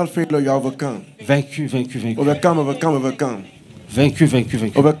 Renal failure, you are overcome. Vaincu, vaincu, vaincu. Overcome, overcome, overcome. Vaincu, vaincu,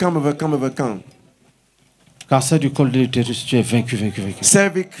 vaincu. Overcome, overcome, overcome. Cancer du col de l'utérus, tu es vaincu, vaincu, vaincu.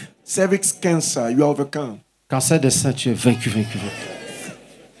 Cervix cancer, you are overcome. Cancer des seins, tu es vaincu, vaincu, vaincu.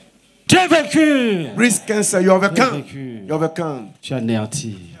 Tu es vaincu. Breast cancer, you are overcome. Vaincu. You are overcome. Tu es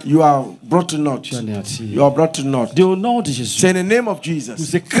anéanti. You are brought to naught. Tu es anéanti. You are brought to naught. Dis au nom de Jésus. Say in the name of Jesus.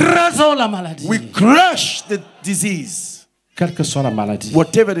 Nous écrasons la maladie. We crush the disease. Quelle que soit la maladie.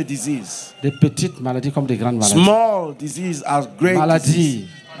 Whatever the disease. Des petites maladies comme des grandes maladies. Small disease as great Maladie.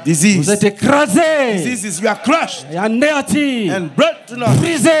 disease. Vous êtes écrasés. Diseases, you are crushed Et anéantis. and brought to naught.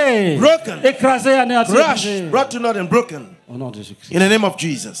 Brisés. Broken. Écrasés, anéantis. Crushed, brisés. brought to naught and broken. Au nom de Jésus-Christ. In the name of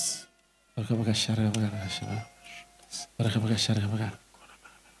Jesus.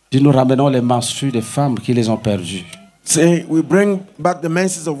 Dis, nous ramenons les menstrues des femmes qui les ont perdues. Say, we bring back the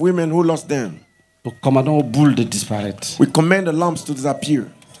menses of women who lost them. Nous commandons aux boules de disparaître. We command the lumps to disappear.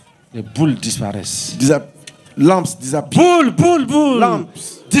 Les boules disparaissent. Lumps disappear. Boules.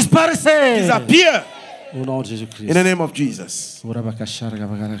 Lumps Disparaissez. disappear. Au nom de Jésus-Christ. In the name of Jesus.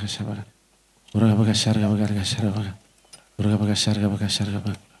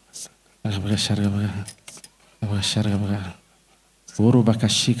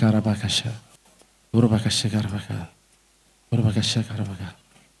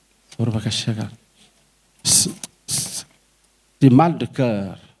 Des mal de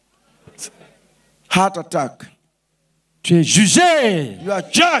cœur. Heart attack. Tu es jugé You are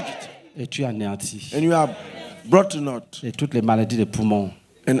judged et tu es anéanti. and you are brought to naught. Et toutes les maladies des poumons.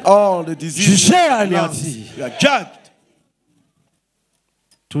 And all the diseases. Jugé, anéanti. You are judged.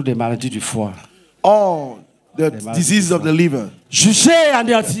 Toutes les maladies du foie. All the diseases of the liver. Jugé,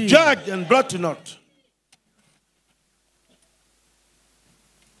 anéanti. Judged and brought to naught.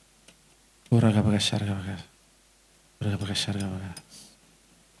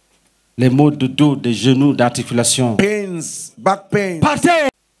 Les maux de dos, des genoux, d'articulation. Pains, back pain. Partez!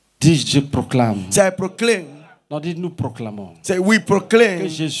 Dis, je proclame. Say, I proclaim. Non, dis, nous proclamons. Say, we Que proclaim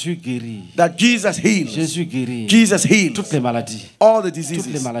Jésus guérit. that Jesus heals. Jésus guérit. Jesus heals. Toutes les maladies. All the diseases.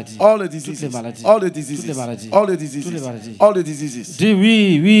 Toutes les maladies. All the Toutes les diseases. maladies. All the Toutes diseases. les maladies. All the Toutes les diseases. maladies. All the diseases. Dis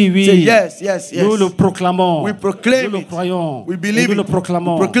oui, oui, oui. Say yes, yes, yes. Nous le proclamons. We proclaim Nous le it. croyons. We believe Et nous le it.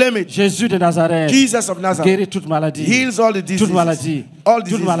 proclamons. We proclaim it. Jésus de Nazareth. Jesus of Nazareth Guérit toute maladie. heals all the diseases. Toute maladie. All Toute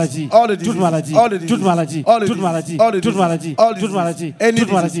diseases. maladie. All the Toute diseases. maladie. All the diseases. Toute maladie. All the Toute diseases. maladie. All the Toute diseases. maladie. All the Toute diseases. maladie. Any Toute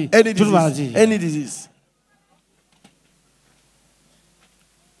disease. maladie. Any Toute disease. maladie. Any disease.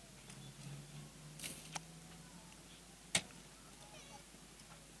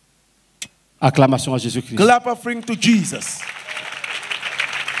 Acclamation à Jésus-Christ. Clap offering to Jesus.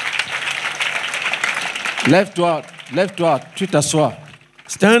 Lève-toi, lève-toi, tu t'assois.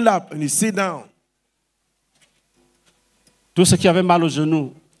 Stand up and you sit down. Tous ceux qui avaient mal aux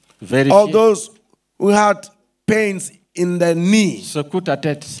genoux, vérifie. All those who had pains in their knees, Secoue ta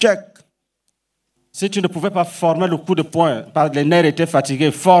tête. check. Si tu ne pouvais pas former le coup de poing, parce que les nerfs étaient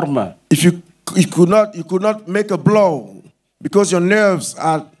fatigués, forme. If you could not make a blow because your nerves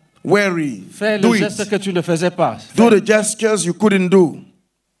are weary. Fais Do le geste it. que tu ne faisais pas. Do the gestures you couldn't do.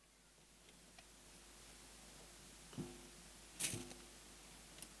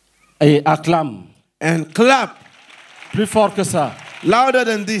 Et acclame. And clap Plus fort que ça. louder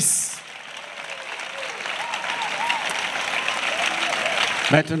than this.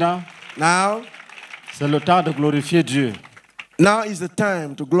 Maintenant, Now c'est le temps de glorifier Dieu. Now is the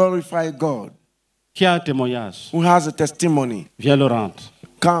time to glorify God. Qui a un témoignage? Who has a testimony? Viens le rendre.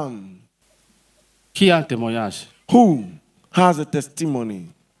 Come. Qui a un témoignage? Who has a testimony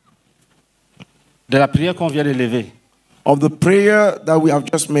De la prière qu'on vient d'élever. of the prayer that we have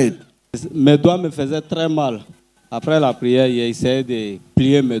just made? Mes doigts me faisaient très mal. Après la prière, j'ai essayé de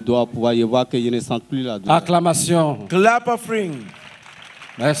plier mes doigts pour voir que je ne sens plus la douleur. Acclamation. Clap offering.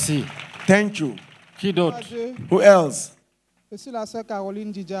 Merci. Thank you. Qui d'autre? Who else? Je suis la sœur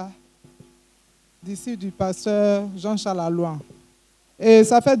Caroline Didja, d'ici du pasteur Jean-Charles Allouan. Et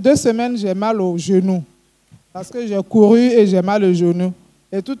ça fait 2 semaines que j'ai mal au genou. Parce que j'ai couru et j'ai mal au genou.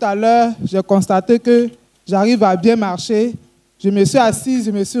 Et tout à l'heure, j'ai constaté que j'arrive à bien marcher. Je me suis assise,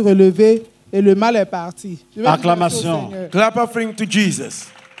 je me suis relevée et le mal est parti. Je vais Acclamation. dire merci au Seigneur. Clap offering to Jesus.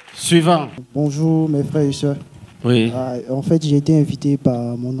 Suivant. Bonjour mes frères et sœurs. Oui. En fait, j'ai été invité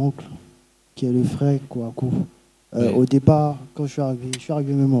par mon oncle, qui est le frère Kouakou. Oui. Au départ, quand je suis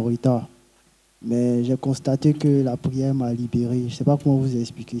arrivé même en retard. Mais j'ai constaté que la prière m'a libéré. Je ne sais pas comment vous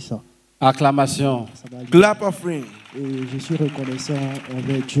expliquer ça. Acclamation. Ça m'a libéré. Clap offering. Et je suis reconnaissant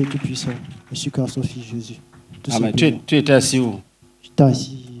envers Dieu Tout-Puissant. Je suis grâce au Fils Jésus. Tout Amen. simplement. Tu étais assis où? J'étais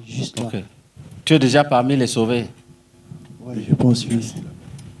assis juste là. Ok. Tu es déjà parmi les sauvés. Ouais, je pense, oui.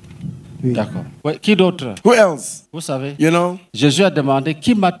 Oui. D'accord. Ouais. Qui d'autre? Who else? Vous savez, You know, Jésus a demandé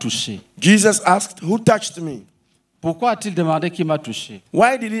qui m'a touché. Jesus asked, who touched me? Pourquoi a-t-il demandé qui m'a touché?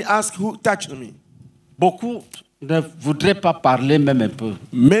 Why did he ask who touched me? Beaucoup ne voudraient pas parler même un peu.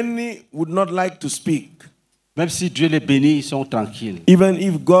 Many would not like to speak. Même si Dieu les bénit, ils sont tranquilles. Even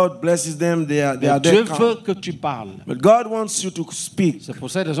if God blesses them, they are Mais there Dieu calm. veut que tu parles. But God wants you to speak. C'est pour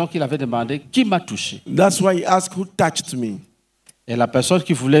cette raison qu'il avait demandé qui m'a touché. That's why he asked who touched me. Et la personne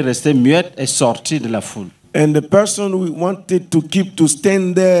qui voulait rester muette est sortie de la foule. And the person who wanted to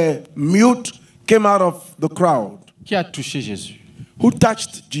stand there mute came out of the crowd. Qui a touché Jésus? Who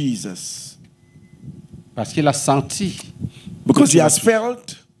touched Jesus? Parce qu'il a senti. Because he has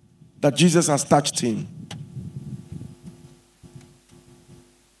felt that Jesus has touched him.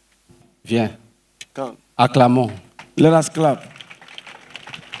 Viens, Come. acclamons. Let us clap.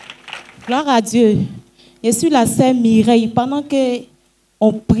 Gloire à Dieu. Je suis la sœur Mireille. Pendant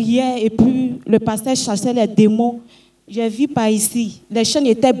qu'on priait et puis le pasteur chassait les démons, j'ai vu par ici, les chaînes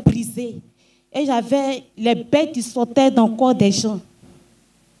étaient brisées. Et j'avais les bêtes qui sautaient dans le corps des gens.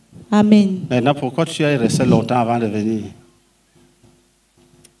 Amen. Maintenant, pourquoi tu es resté longtemps avant de venir?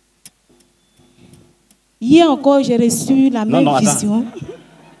 Hier encore, j'ai reçu la même non, attends. vision.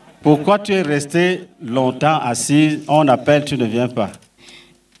 Pourquoi tu es resté longtemps assis? On appelle, tu ne viens pas.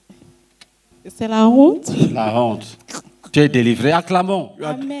 C'est la honte. La honte. Tu es délivré. Acclamons.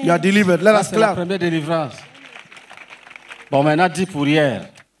 Amen. You are delivered. Let Ça, us c'est la clap. première délivrance. Bon, maintenant, dis pour hier.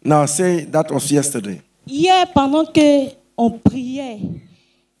 Now say that was yesterday. Hier, pendant qu'on priait,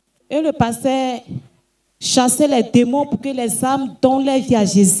 Et le pasteur chassait les démons pour que les âmes donnent leur vie à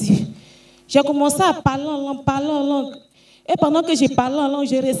Jésus. J'ai commencé à parler en langue. Et pendant que j'ai parlé en langue,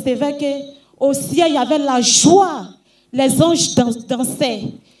 je recevais qu'au ciel, il y avait la joie. Les anges dansaient.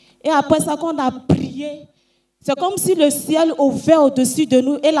 Et après ça, quand on a prié, c'est comme si le ciel ouvert au-dessus de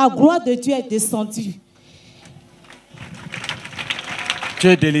nous et la gloire de Dieu est descendue. Tu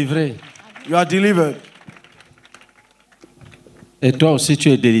es délivré. You are delivered. Et toi aussi, tu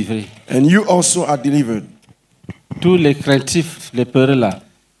es délivré. And you also are delivered. Tous les craintifs, les peureux là,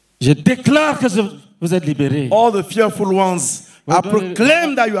 je déclare que vous êtes libérés. All the fearful ones, I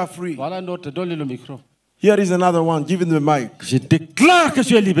proclaim that you are free. Voilà un autre, donne-lui le micro. Here is another one. Give him the mic. Je déclare que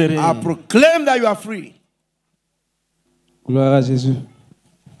tu es libéré. I proclaim that you are free. Gloire à Jésus.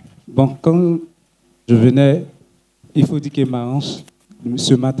 Bon, quand je venais, il faut dire que ma hanche,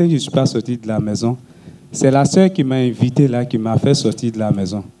 ce matin, je ne suis pas sorti de la maison. C'est la sœur qui m'a invité là, qui m'a fait sortir de la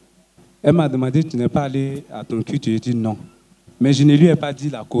maison. Elle m'a demandé, tu n'es pas allé à ton culte? J'ai dit non. Mais je ne lui ai pas dit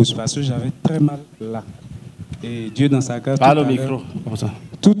la cause parce que j'avais très mal là. Et Dieu dans sa grâce. Parle au micro.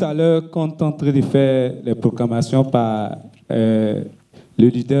 Tout à l'heure, quand on est en train de faire les proclamations par le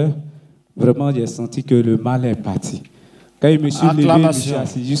leader, vraiment, j'ai senti que le mal est parti. Quand il me suis levé, je me suis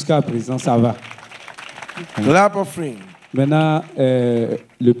assis. Jusqu'à présent, ça va. Clap offering. Maintenant,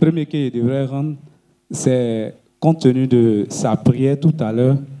 le premier qu'il devrait rendre, c'est compte tenu de sa prière tout à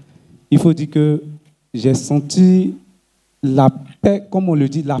l'heure. Il faut dire que j'ai senti la paix, comme on le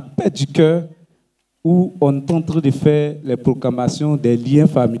dit, la paix du cœur, où on est en train de faire les proclamations des liens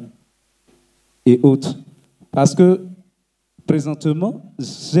familiaux et autres. Parce que, présentement,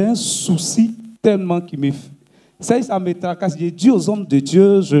 j'ai un souci tellement qui me fait. Ça me tracasse. J'ai dit aux hommes de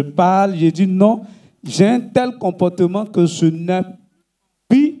Dieu, je parle, j'ai dit non, j'ai un tel comportement que je n'ai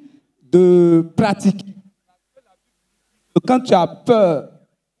plus de pratiquer. Quand tu as peur,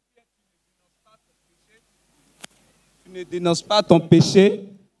 tu ne dénonces pas ton péché,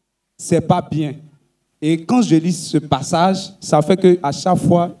 c'est pas bien. Et quand je lis ce passage, ça fait qu'à chaque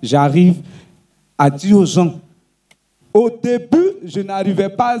fois, j'arrive à dire aux gens, au début, je n'arrivais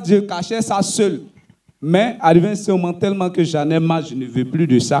pas, je cachais ça seul. Mais arrivé un moment tellement que j'en ai marre, je ne veux plus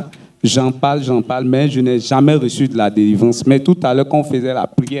de ça. J'en parle, mais je n'ai jamais reçu de la délivrance. Mais tout à l'heure, quand on faisait la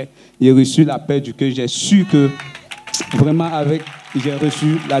prière, j'ai reçu la paix du cœur. J'ai su que vraiment, j'ai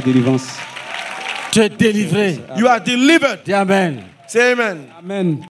reçu la délivrance. Tu es délivré. You are delivered. Dis amen. Say amen. Amen.